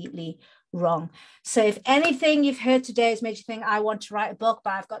completely wrong. So if anything you've heard today has made you think, I want to write a book,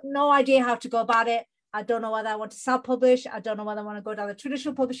 but I've got no idea how to go about it. I don't know whether I want to self-publish. I don't know whether I want to go down the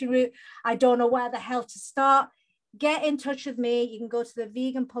traditional publishing route. I don't know where the hell to start. Get in touch with me. You can go to the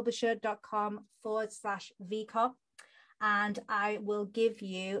veganpublisher.com/VCOP, and I will give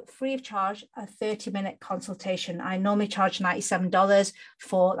you free of charge a 30-minute consultation. I normally charge $97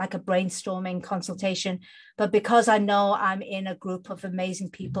 for like a brainstorming consultation, but because I know I'm in a group of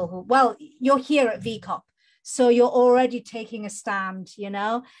amazing people who, well, you're here at VCOP, so you're already taking a stand,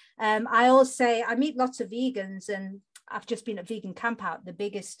 I always say I meet lots of vegans, and I've just been at Vegan Campout, the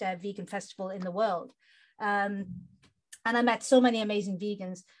biggest vegan festival in the world. And I met so many amazing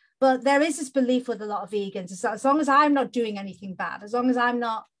vegans. But there is this belief with a lot of vegans, is that as long as I'm not doing anything bad, as long as I'm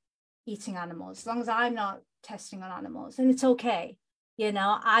not eating animals, as long as I'm not testing on animals, then it's okay.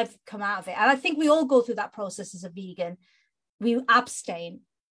 I've come out of it. And I think we all go through that process as a vegan. We abstain.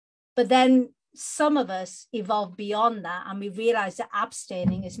 But then some of us evolve beyond that, and we realize that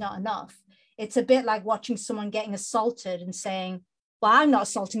abstaining is not enough. It's a bit like watching someone getting assaulted and saying, well, I'm not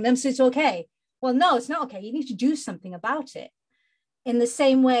assaulting them, so it's okay. Well, no, it's not okay. You need to do something about it. In the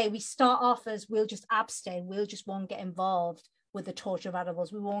same way, we start off as we'll just abstain. We'll just won't get involved with the torture of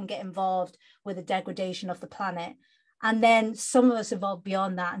animals. We won't get involved with the degradation of the planet. And then some of us evolve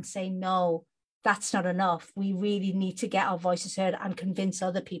beyond that and say, no, that's not enough. We really need to get our voices heard and convince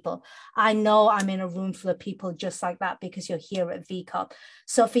other people. I know I'm in a room full of people just like that because you're here at VCOP.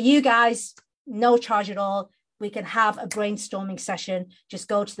 So for you guys, no charge at all. We can have a brainstorming session. Just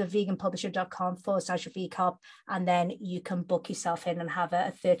go to the veganpublisher.com/VCOP, and then you can book yourself in and have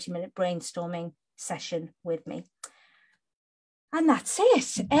a 30-minute brainstorming session with me. And that's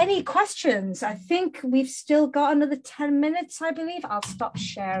it. Any questions? I think we've still got another 10 minutes, I believe. I'll stop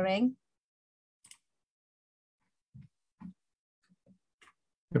sharing.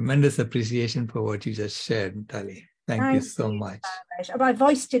 Tremendous appreciation for what you just shared, Mitali. Thank you so much. My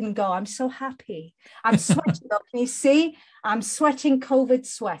voice didn't go. I'm so happy. I'm sweating. Look, can you see? I'm sweating COVID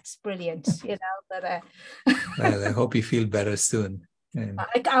sweats. Brilliant. You know, but well, I hope you feel better soon. And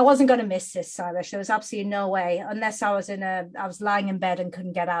I wasn't going to miss this, Silas. There was absolutely no way, unless I was lying in bed and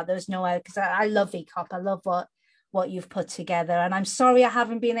couldn't get out. There was no way, because I love VCOP. I love what you've put together, and I'm sorry I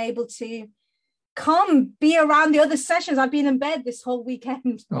haven't been able to come be around the other sessions. I've been in bed this whole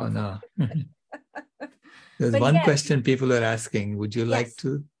weekend. oh no. There's one question people are asking: would you like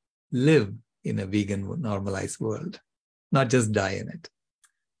to live in a vegan normalized world, not just die in it?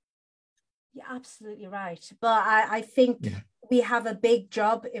 You're absolutely right. But I think we have a big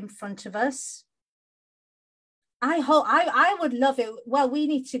job in front of us. I hope I would love it. Well, we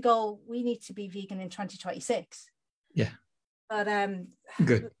need to be vegan in 2026. Yeah. But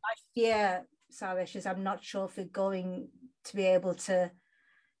good. I fear, Salish, is I'm not sure if we're going to be able to,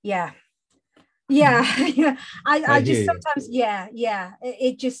 I just sometimes,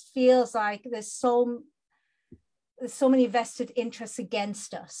 it just feels like there's so many vested interests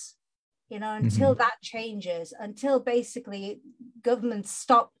against us, you know, until that changes, until basically governments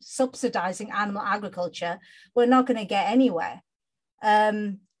stop subsidizing animal agriculture, we're not going to get anywhere.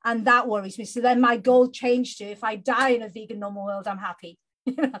 And that worries me. So then my goal changed to, if I die in a vegan normal world, I'm happy.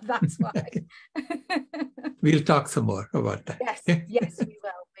 You know, that's why. We'll talk some more about that. Yes, we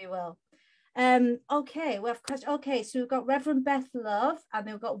will. Okay, so we've got Reverend Beth Love, and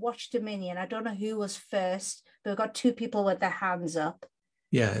then we've got Watch Dominion. I don't know who was first, but we've got two people with their hands up.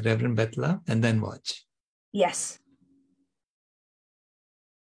 Yeah, Reverend Beth Love, and then Watch. Yes.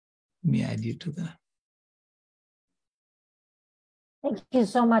 Let me add you to the... Thank you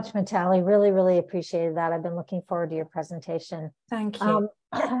so much, Mitali. Really, really appreciated that. I've been looking forward to your presentation. Thank you.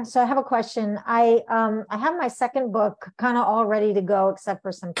 So I have a question. I have my second book kind of all ready to go, except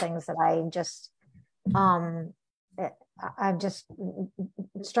for some things that I'm just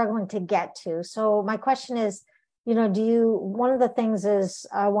struggling to get to. So my question is, you know, one of the things is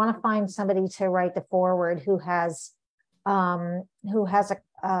I want to find somebody to write the foreword who's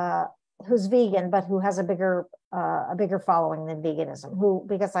vegan, but who has a bigger following than veganism,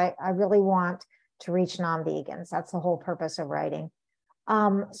 because I really want to reach non-vegans. That's the whole purpose of writing.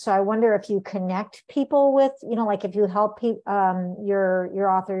 So I wonder if you connect people with, you know, like if you help your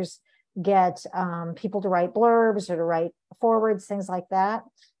authors get people to write blurbs or to write forwards, things like that.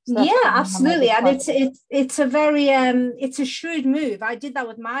 So yeah, absolutely. And it's a very it's a shrewd move. I did that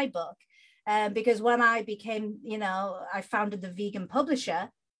with my book because when I became, you know, I founded the Vegan Publisher,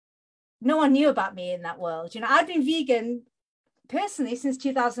 no one knew about me in that world. You know, I'd been vegan personally since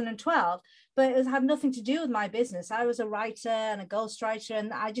 2012, but it had nothing to do with my business. I was a writer and a ghostwriter,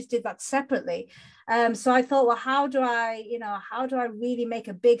 and I just did that separately. So I thought, well, how do I really make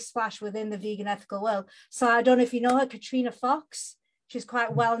a big splash within the vegan ethical world? So I don't know if you know her, Katrina Fox. She's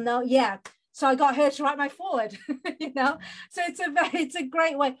quite well known. Yeah. So I got her to write my foreword, you know. So it's a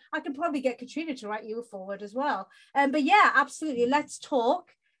great way. I could probably get Katrina to write you a foreword as well. But yeah, absolutely. Let's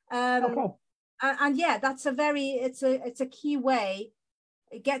talk. Okay. And yeah, it's a key way.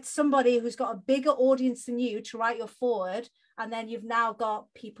 Get somebody who's got a bigger audience than you to write your foreword, and then you've now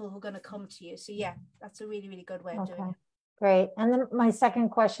got people who are going to come to you. So yeah, that's a really, really good way of doing it. Great. And then my second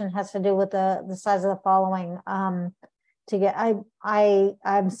question has to do with the size of the following. I'm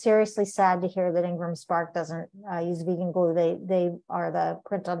seriously sad to hear that Ingram Spark doesn't use vegan glue. They are the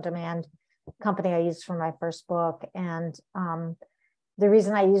print-on-demand company I used for my first book, and the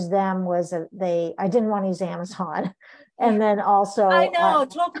reason I used them was that I didn't want to use Amazon. And then also I know,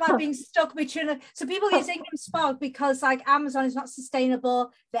 talk about being stuck between so people use Ingram Spark because like Amazon is not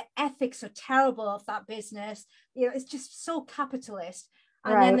sustainable, the ethics are terrible of that business, you know, it's just so capitalist.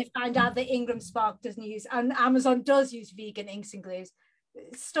 And then they find out that Ingram Spark doesn't use, and Amazon does use vegan inks and glues.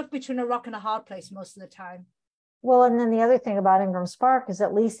 It's stuck between a rock and a hard place most of the time. Well, and then the other thing about Ingram Spark is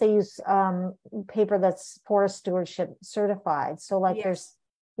at least they use paper that's forest stewardship certified. So like there's,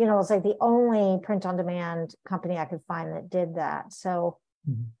 you know, it's like the only print-on-demand company I could find that did that. So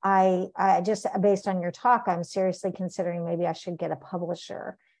I just, based on your talk, I'm seriously considering maybe I should get a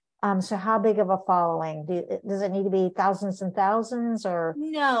publisher. So how big of a following? Does it need to be thousands and thousands, or?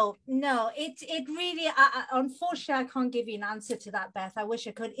 No, it really, unfortunately, I can't give you an answer to that, Beth. I wish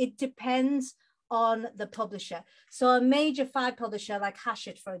I could. It depends on the publisher. So a major 5 publisher like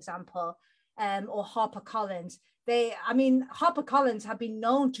Hachette, for example, or HarperCollins, HarperCollins have been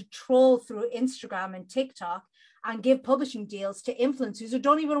known to troll through Instagram and TikTok and give publishing deals to influencers who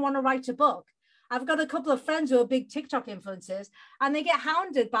don't even want to write a book. I've got a couple of friends who are big TikTok influencers, and they get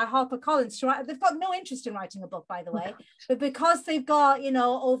hounded by HarperCollins to write. They've got no interest in writing a book, by the way, but because they've got,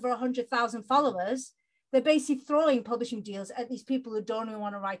 over 100,000 followers, they're basically throwing publishing deals at these people who don't even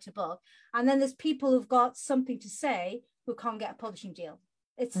want to write a book. And then there's people who've got something to say who can't get a publishing deal.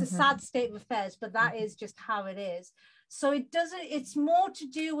 It's a sad state of affairs, but that is just how it is. So it's more to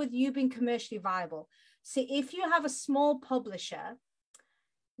do with you being commercially viable. See, if you have a small publisher,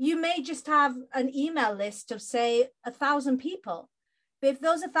 you may just have an email list of, say, 1,000 people. But if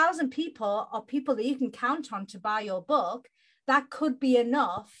those 1,000 people are people that you can count on to buy your book, that could be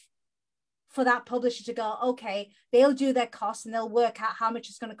enough for that publisher to go, okay, they'll do their costs and they'll work out how much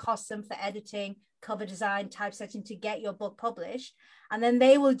it's going to cost them for editing, cover design, typesetting to get your book published. And then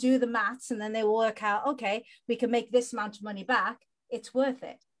they will do the maths, and then they will work out, okay, we can make this amount of money back. It's worth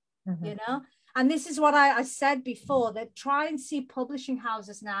it, And this is what I said before, that try and see publishing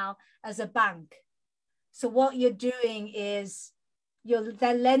houses now as a bank. So what you're doing is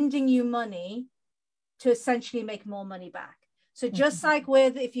they're lending you money to essentially make more money back. So just like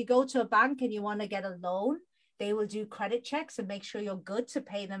if you go to a bank and you want to get a loan, they will do credit checks and make sure you're good to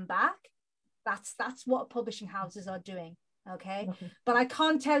pay them back. That's what publishing houses are doing. Okay. But I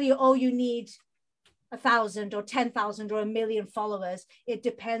can't tell you, you need 1,000 or 10,000 or 1 million followers. It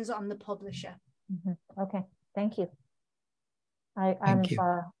depends on the publisher. Okay, thank you. Thank you.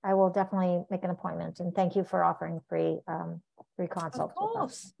 I will definitely make an appointment, and thank you for offering free consult.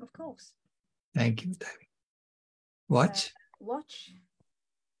 Of course. Thank you, Debbie. Watch.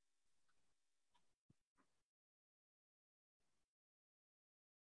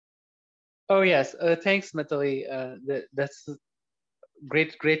 Oh yes, thanks, Mitali. That's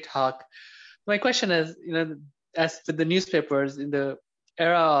great talk. My question is, as with the newspapers, in the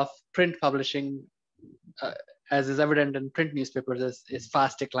era of print publishing, as is evident in print newspapers, is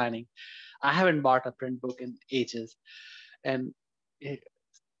fast declining. I haven't bought a print book in ages, and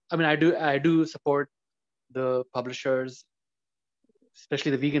I do support the publishers,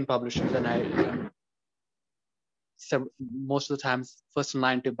 especially the vegan publishers, and most of the times first in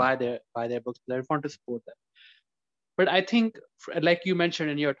line to buy their books. But I want to support them. But I think, like you mentioned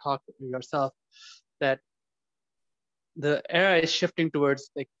in your talk yourself, that the era is shifting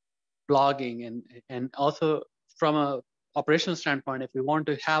towards like blogging, and also from a operational standpoint, if we want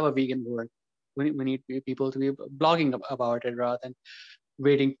to have a vegan world, we need people to be blogging about it rather than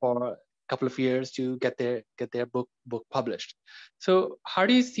waiting for a couple of years to get their book published. So how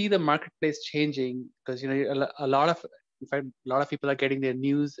do you see the marketplace changing? Because a lot of people are getting their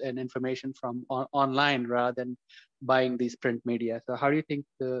news and information from online rather than buying these print media. So how do you think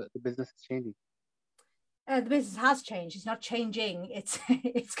the business is changing? The business has changed. It's not changing.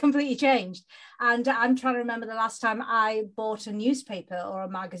 It's completely changed. And I'm trying to remember the last time I bought a newspaper or a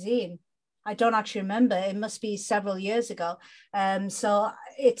magazine. I don't actually remember. It must be several years ago. So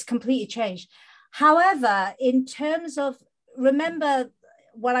it's completely changed. However, in terms of, remember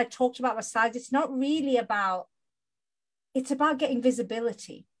what I talked about my slides, it's not really about, it's about getting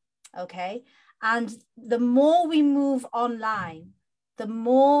visibility. Okay. And the more we move online, the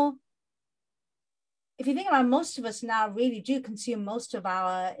more, if you think about it, most of us now really do consume most of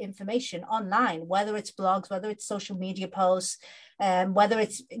our information online, whether it's blogs, whether it's social media posts, whether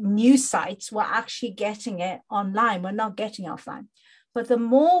it's news sites, we're actually getting it online. We're not getting offline. But the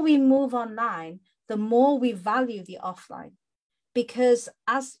more we move online, the more we value the offline. Because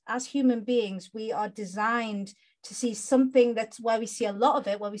as human beings, we are designed to see something that's where we see a lot of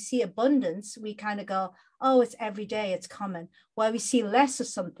it, where we see abundance, we kind of go, oh, it's every day, it's common. Where we see less of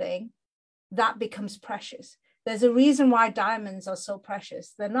something, that becomes precious. There's a reason why diamonds are so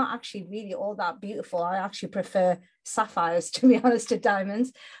precious. They're not actually really all that beautiful. I actually prefer sapphires, to be honest, to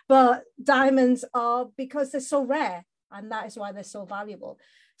diamonds. But diamonds are, because they're so rare, and that is why they're so valuable.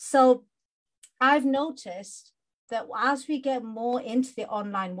 So I've noticed that as we get more into the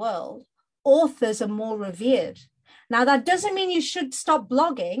online world, authors are more revered. Now, that doesn't mean you should stop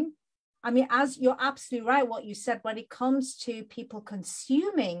blogging. I mean, as you're absolutely right, what you said, when it comes to people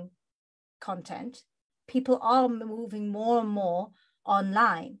consuming content, people are moving more and more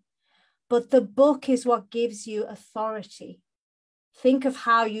online. But the book is what gives you authority. Think of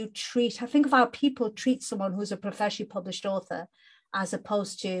how people treat someone who's a professionally published author. as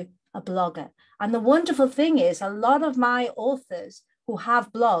opposed to a blogger. And the wonderful thing is, a lot of my authors who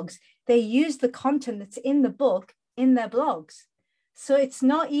have blogs, they use the content that's in the book in their blogs. So it's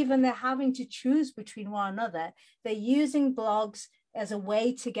not even they're having to choose between one another. They're using blogs as a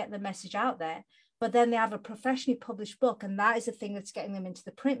way to get the message out there. But then they have a professionally published book, and that is the thing that's getting them into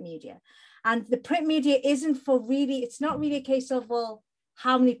the print media. And the print media isn't for really, it's not really a case of, well,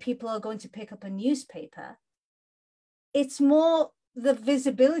 how many people are going to pick up a newspaper. It's more the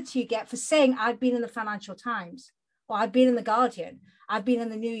visibility you get for saying, I've been in the Financial Times, or I've been in the Guardian, I've been in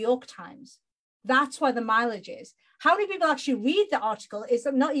the New York Times. That's why the mileage is. How many people actually read the article is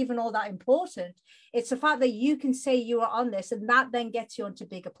not even all that important. It's the fact that you can say you are on this, and that then gets you onto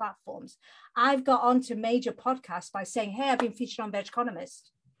bigger platforms. I've got onto major podcasts by saying, hey, I've been featured on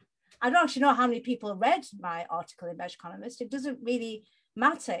Vegeconomist. I don't actually know how many people read my article in Vegeconomist. It doesn't really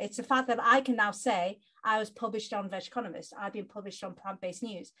matter. It's the fact that I can now say I was published on Vegeconomist. I've been published on Plant-Based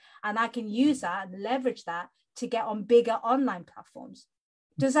News, and I can use that and leverage that to get on bigger online platforms.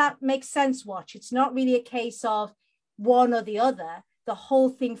 Does that make sense, Watch? It's not really a case of one or the other. The whole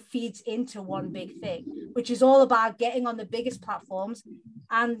thing feeds into one big thing, which is all about getting on the biggest platforms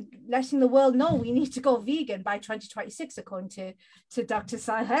and letting the world know we need to go vegan by 2026, according to Dr.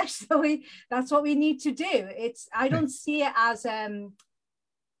 Sailesh. So that's what we need to do. I don't see it as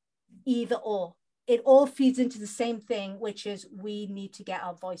either or. It all feeds into the same thing, which is we need to get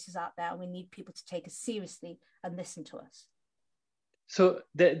our voices out there, and we need people to take us seriously and listen to us. So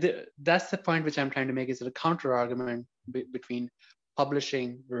that's the point which I'm trying to make, is a counter argument between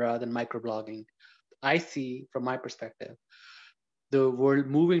publishing rather than microblogging. I see, from my perspective, the world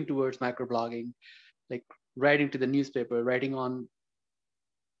moving towards microblogging, like writing to the newspaper, writing on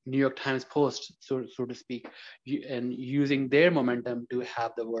New York Times Post, so to speak, and using their momentum to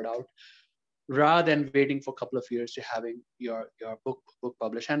have the word out, rather than waiting for a couple of years to having your book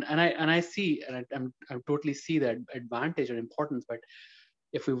published. And I see, and I totally see that advantage and importance. But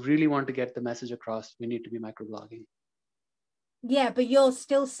if we really want to get the message across, we need to be microblogging. Yeah, but you're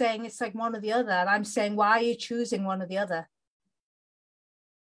still saying it's like one or the other. And I'm saying, why are you choosing one or the other?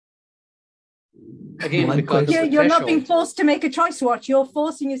 Again, because you're not being forced to make a choice, Watch. You're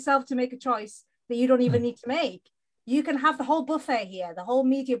forcing yourself to make a choice that you don't even need to make. You can have the whole buffet here. The whole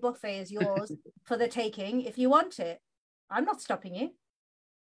media buffet is yours for the taking if you want it. I'm not stopping you.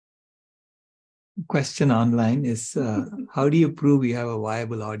 Question online is, how do you prove you have a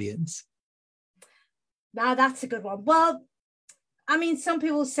viable audience? Now, that's a good one. Well, I mean, some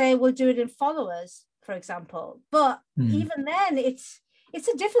people say we'll do it in followers, for example. But even then, it's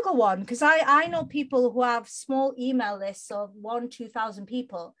a difficult one, because I know people who have small email lists of 1,000-2,000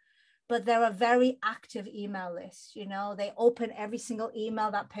 people, but they're a very active email list. You know, they open every single email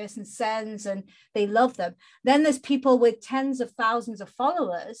that person sends and they love them. Then there's people with tens of thousands of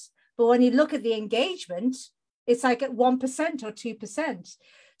followers, but when you look at the engagement, it's like at 1% or 2%.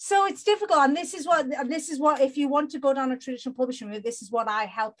 So it's difficult. And this is what, if you want to go down a traditional publishing route, this is what I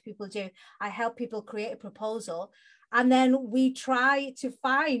help people do. I help people create a proposal. And then we try to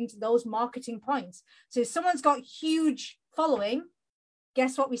find those marketing points. So if someone's got huge following,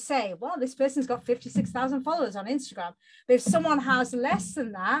 guess what we say? Well, this person's got 56,000 followers on Instagram. But if someone has less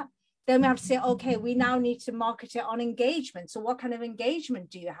than that, then we have to say, okay, we now need to market it on engagement. So what kind of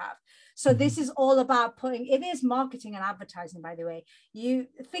engagement do you have? So this is all about it is marketing and advertising, by the way. You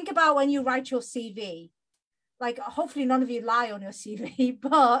think about when you write your CV, like hopefully none of you lie on your CV,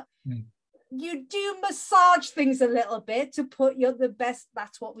 but you do massage things a little bit to put the best.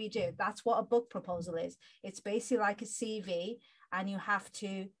 That's what we do. That's what a book proposal is. It's basically like a CV, and you have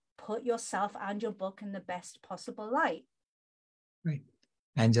to put yourself and your book in the best possible light. Right.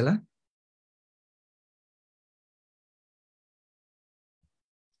 Angela?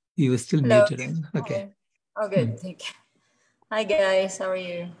 You were still muted. Okay. Oh, good. Thank you. Hi guys, how are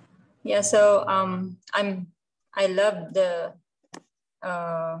you? Yeah, so I love the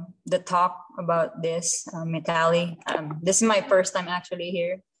talk about this, Mitali. This is my first time actually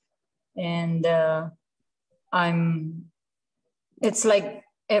here, and it's like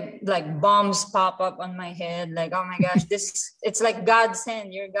bombs pop up on my head, like, oh my gosh, it's like God's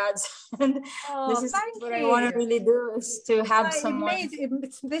hand. You're God's hand. This is what I want to really do, is to have someone.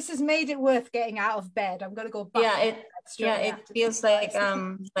 This has made it worth getting out of bed. I'm gonna go back. It feels like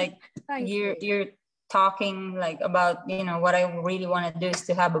you're talking like about, what I really want to do is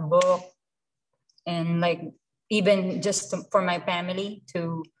to have a book, and like even just for my family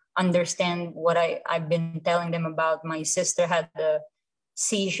to understand what I've been telling them about. My sister had the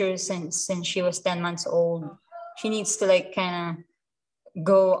seizures since she was 10 months old. She needs to like kind of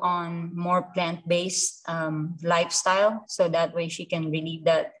go on more plant-based lifestyle, so that way she can relieve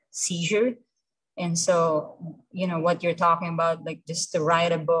that seizure. And so, you know, what you're talking about, like just to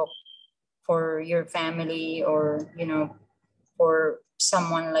write a book for your family, or, you know, for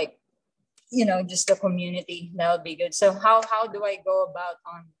someone like, you know, just the community, that would be good. So how do I go about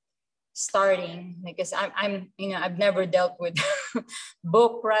on starting? Because I'm you know, I've never dealt with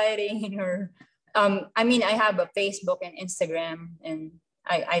book writing, or I mean, I have a Facebook and Instagram, and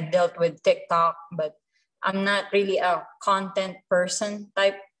I dealt with TikTok, but I'm not really a content person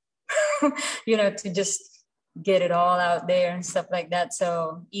type, you know, to just get it all out there and stuff like that.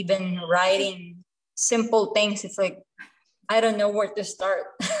 So even writing simple things, it's like, I don't know where to start.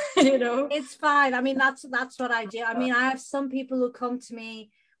 You know, it's fine. I mean, that's what I do. I mean, I have some people who come to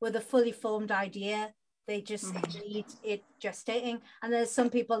me with a fully formed idea. They just need it gestating. And there's some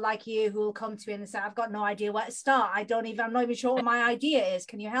people like you who will come to me and say, I've got no idea where to start. I'm not even sure what my idea is.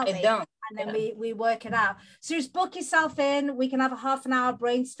 Can you help me? And then we work it out. So just book yourself in. We can have a half an hour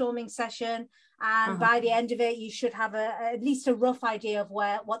brainstorming session. And by the end of it, you should have at least a rough idea of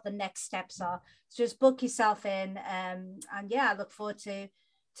what the next steps are. So just book yourself in. And yeah, I look forward to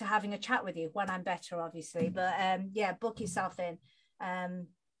having a chat with you when I'm better, obviously. But yeah, book yourself in.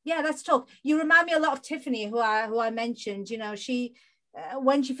 Yeah, let's talk. You remind me a lot of Tiffany, who I mentioned. You know, she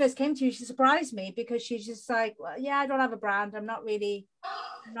when she first came to you, she surprised me, because she's just like, well, yeah, I don't have a brand. I'm not really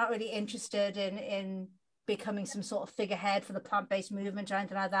interested in becoming some sort of figurehead for the plant-based movement or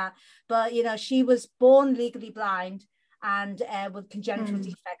anything like that. But you know, she was born legally blind and with congenital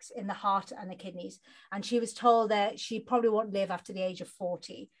defects in the heart and the kidneys, and she was told that she probably won't live after the age of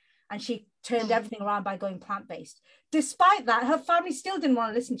 40. And she turned everything around by going plant-based. Despite that, her family still didn't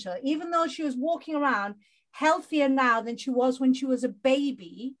want to listen to her, even though she was walking around healthier now than she was when she was a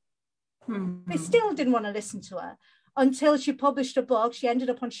baby. They still didn't want to listen to her until she published a book. She ended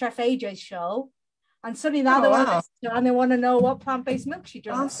up on Chef AJ's show, and suddenly now they want to listen to her, and they want to know what plant-based milk she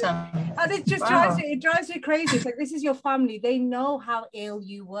drinks. Awesome. And it just drives me crazy. It's like, this is your family. They know how ill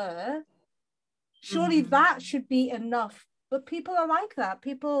you were. Surely that should be enough. But people are like that.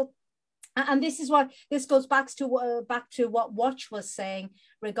 People. And this goes back to what Watch was saying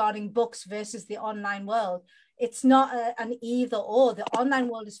regarding books versus the online world. It's not an either or. The online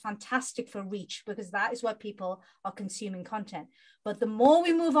world is fantastic for reach, because that is where people are consuming content. But the more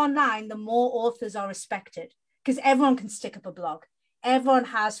we move online, the more authors are respected, because everyone can stick up a blog. Everyone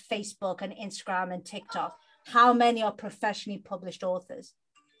has Facebook and Instagram and TikTok. How many are professionally published authors?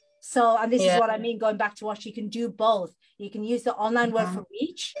 So, and this is what I mean, going back to what you can do both. You can use the online world for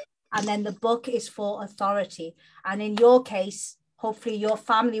reach, and then the book is for authority. And in your case, hopefully your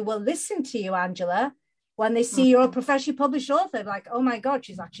family will listen to you, Angela, when they see you're a professionally published author, like, oh my God,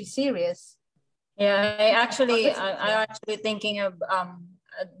 she's actually serious. Yeah, I'm actually thinking of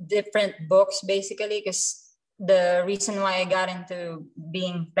different books, basically, because the reason why I got into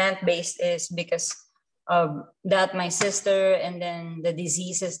being plant-based is because of that, my sister, and then the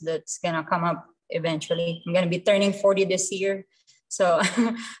diseases that's gonna come up eventually. I'm gonna be turning 40 this year. So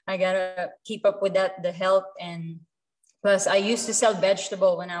I gotta keep up with that, the health. And plus I used to sell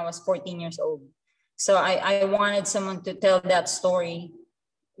vegetable when I was 14 years old. So I wanted someone to tell that story.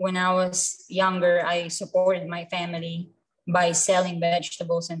 When I was younger, I supported my family by selling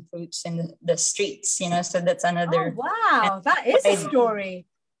vegetables and fruits in the streets, you know, so that's another. Oh, wow, that is a story.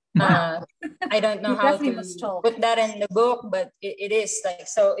 I don't know how to put that in the book, but it is like,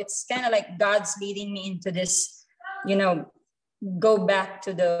 so it's kind of like God's leading me into this, you know, go back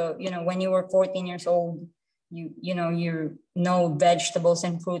to the, you know, when you were 14 years old, you know vegetables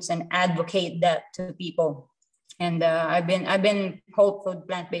and fruits, and advocate that to people. And I've been whole food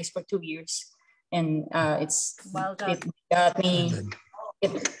plant-based for 2 years, and it's well done. It got me.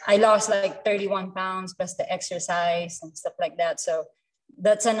 I lost like 31 pounds plus the exercise and stuff like that. So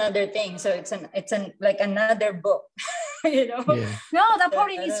that's another thing. So it's like another book, you know. Yeah. No, that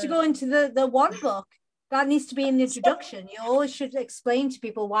probably needs to go into the one book. That needs to be in the introduction. You always should explain to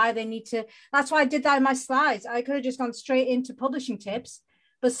people why they need to. That's why I did that in my slides. I could have just gone straight into publishing tips,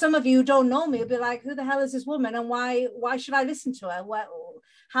 but some of you who don't know me will be like, who the hell is this woman, and why should I listen to her?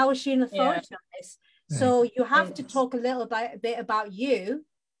 How is she an authority on this? Right. So you have to talk a little bit about you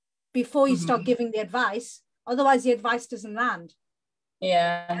before you start giving the advice. Otherwise, the advice doesn't land.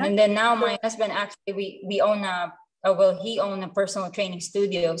 Yeah, and then now my husband, actually, we own he owned a personal training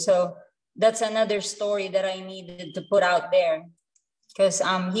studio. So that's another story that I needed to put out there, because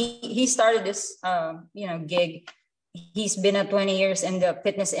he started this gig. He's been 20 years in the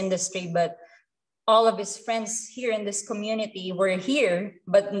fitness industry, but all of his friends here in this community were here,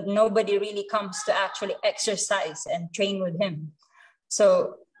 but nobody really comes to actually exercise and train with him.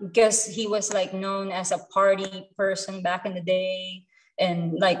 So because he was like known as a party person back in the day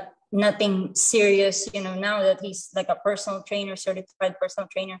and like nothing serious, you know, now that he's like a personal trainer, certified personal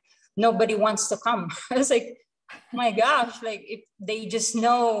trainer, nobody wants to come. I was like, my gosh, like if they just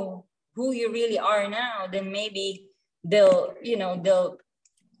know who you really are now, then maybe they'll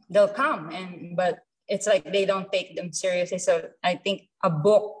come. And but it's like they don't take them seriously. So I think a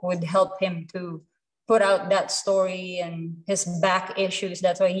book would help him to put out that story and his back issues.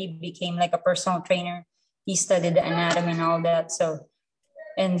 That's why he became like a personal trainer. He studied the anatomy and all that. So,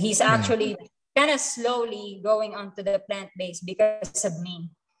 and he's actually kind of slowly going onto the plant-based because of me.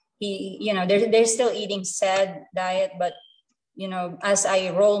 He, you know, they're still eating sad diet, but you know, as I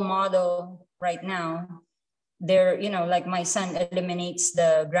role model right now, they're, you know, like my son eliminates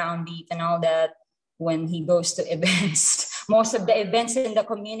the ground beef and all that when he goes to events. Most of the events in the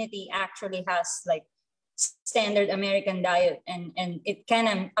community actually has like standard American diet, and it kind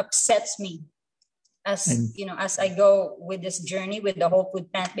of upsets me as you know, as I go with this journey with the whole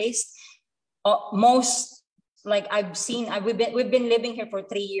food plant-based. Most, like we've been living here for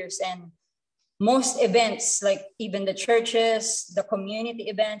 3 years, and most events, like even the churches, the community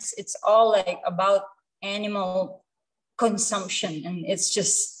events, it's all like about animal consumption, and it's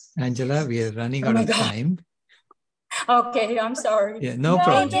just, Angela, we are running out of time. Okay, I'm sorry. Yeah, no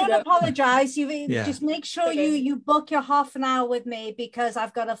problem. Don't apologize. You just make sure you book your half an hour with me, because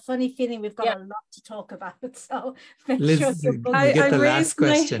I've got a funny feeling we've got a lot to talk about. So Liz, sure I raised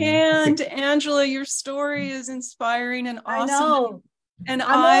my hand. Angela, your story is inspiring and awesome. I know. And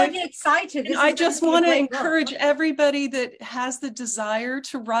I'm already excited. And I just want to encourage everybody that has the desire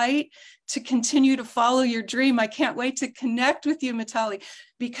to write to continue to follow your dream. I can't wait to connect with you, Mitali,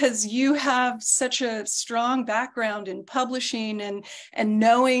 because you have such a strong background in publishing and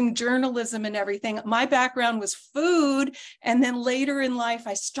knowing journalism and everything. My background was food, and then later in life,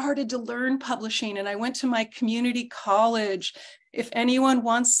 I started to learn publishing, and I went to my community college. If anyone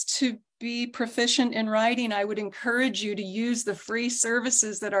wants to be proficient in writing, I would encourage you to use the free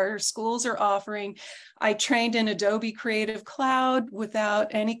services that our schools are offering. I trained in Adobe Creative Cloud without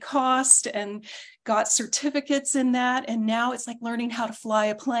any cost and got certificates in that. And now it's like learning how to fly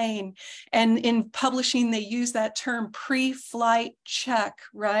a plane. And in publishing, they use that term pre-flight check,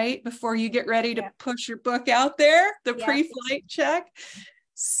 right? Before you get ready to push your book out there, the pre-flight check.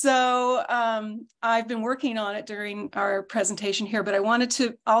 So I've been working on it during our presentation here, but I wanted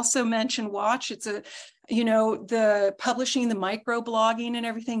to also mention Watch. It's the publishing, the microblogging and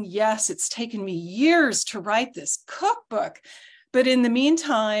everything. Yes, it's taken me years to write this cookbook, but in the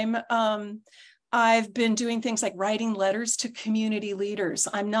meantime, I've been doing things like writing letters to community leaders.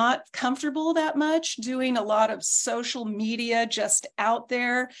 I'm not comfortable that much doing a lot of social media just out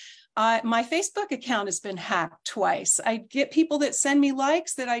there. My Facebook account has been hacked twice. I get people that send me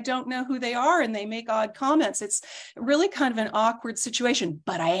likes that I don't know who they are, and they make odd comments. It's really kind of an awkward situation,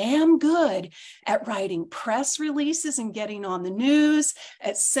 but I am good at writing press releases and getting on the news,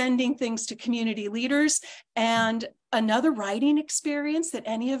 at sending things to community leaders. And another writing experience that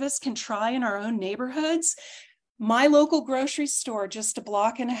any of us can try in our own neighborhoods. My local grocery store, just a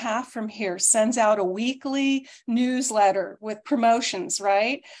block and a half from here, sends out a weekly newsletter with promotions,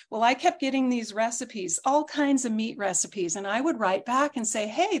 right? Well, I kept getting these recipes, all kinds of meat recipes, and I would write back and say,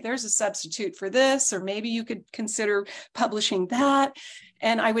 hey, there's a substitute for this, or maybe you could consider publishing that.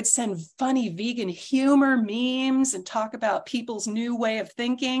 And I would send funny vegan humor memes and talk about people's new way of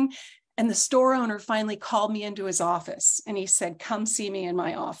thinking. And the store owner finally called me into his office, and he said, come see me in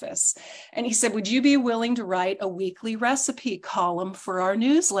my office. And he said, would you be willing to write a weekly recipe column for our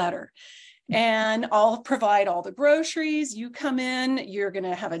newsletter? And I'll provide all the groceries. You come in, you're going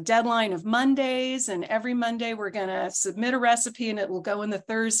to have a deadline of Mondays, and every Monday we're going to submit a recipe, and it will go in the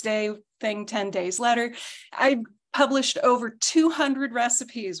Thursday thing 10 days later. I published over 200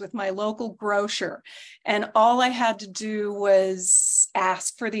 recipes with my local grocer, and all I had to do was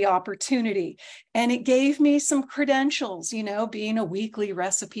ask for the opportunity, and it gave me some credentials, being a weekly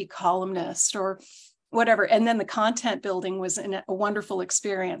recipe columnist or whatever. And then the content building was a wonderful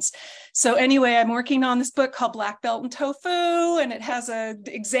experience. So anyway, I'm working on this book called Black Belt in Tofu, and it has an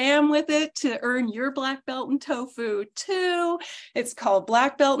exam with it to earn your Black Belt in Tofu too. It's called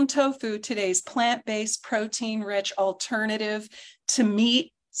Black Belt in Tofu, today's plant-based, protein-rich alternative to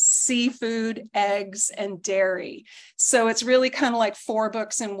meat, seafood, eggs, and dairy. So it's really kind of like 4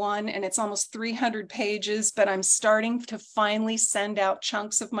 books in one, and it's almost 300 pages, but I'm starting to finally send out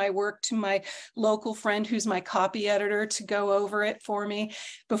chunks of my work to my local friend who's my copy editor to go over it for me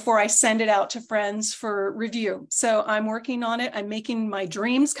before I send it out to friends for review. So I'm working on it. I'm making my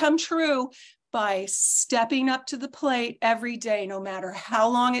dreams come true, by stepping up to the plate every day, no matter how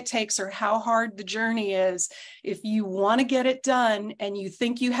long it takes or how hard the journey is. If you want to get it done and you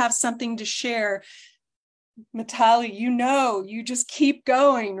think you have something to share, Mitali, you just keep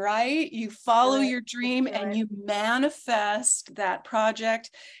going, right? You follow your dream and you manifest that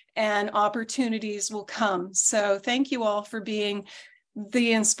project, and opportunities will come. So thank you all for being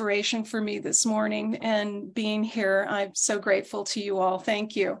the inspiration for me this morning and being here. I'm so grateful to you all.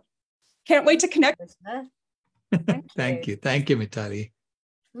 Thank you. Can't wait to connect. Thank you. Thank you, Mitali.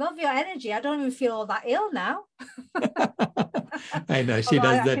 Love your energy. I don't even feel all that ill now. I know, she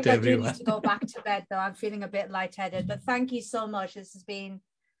does that to everyone. I do need to go back to bed, though. I'm feeling a bit lightheaded, but thank you so much. This has been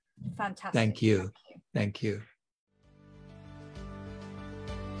fantastic. Thank you. Thank you.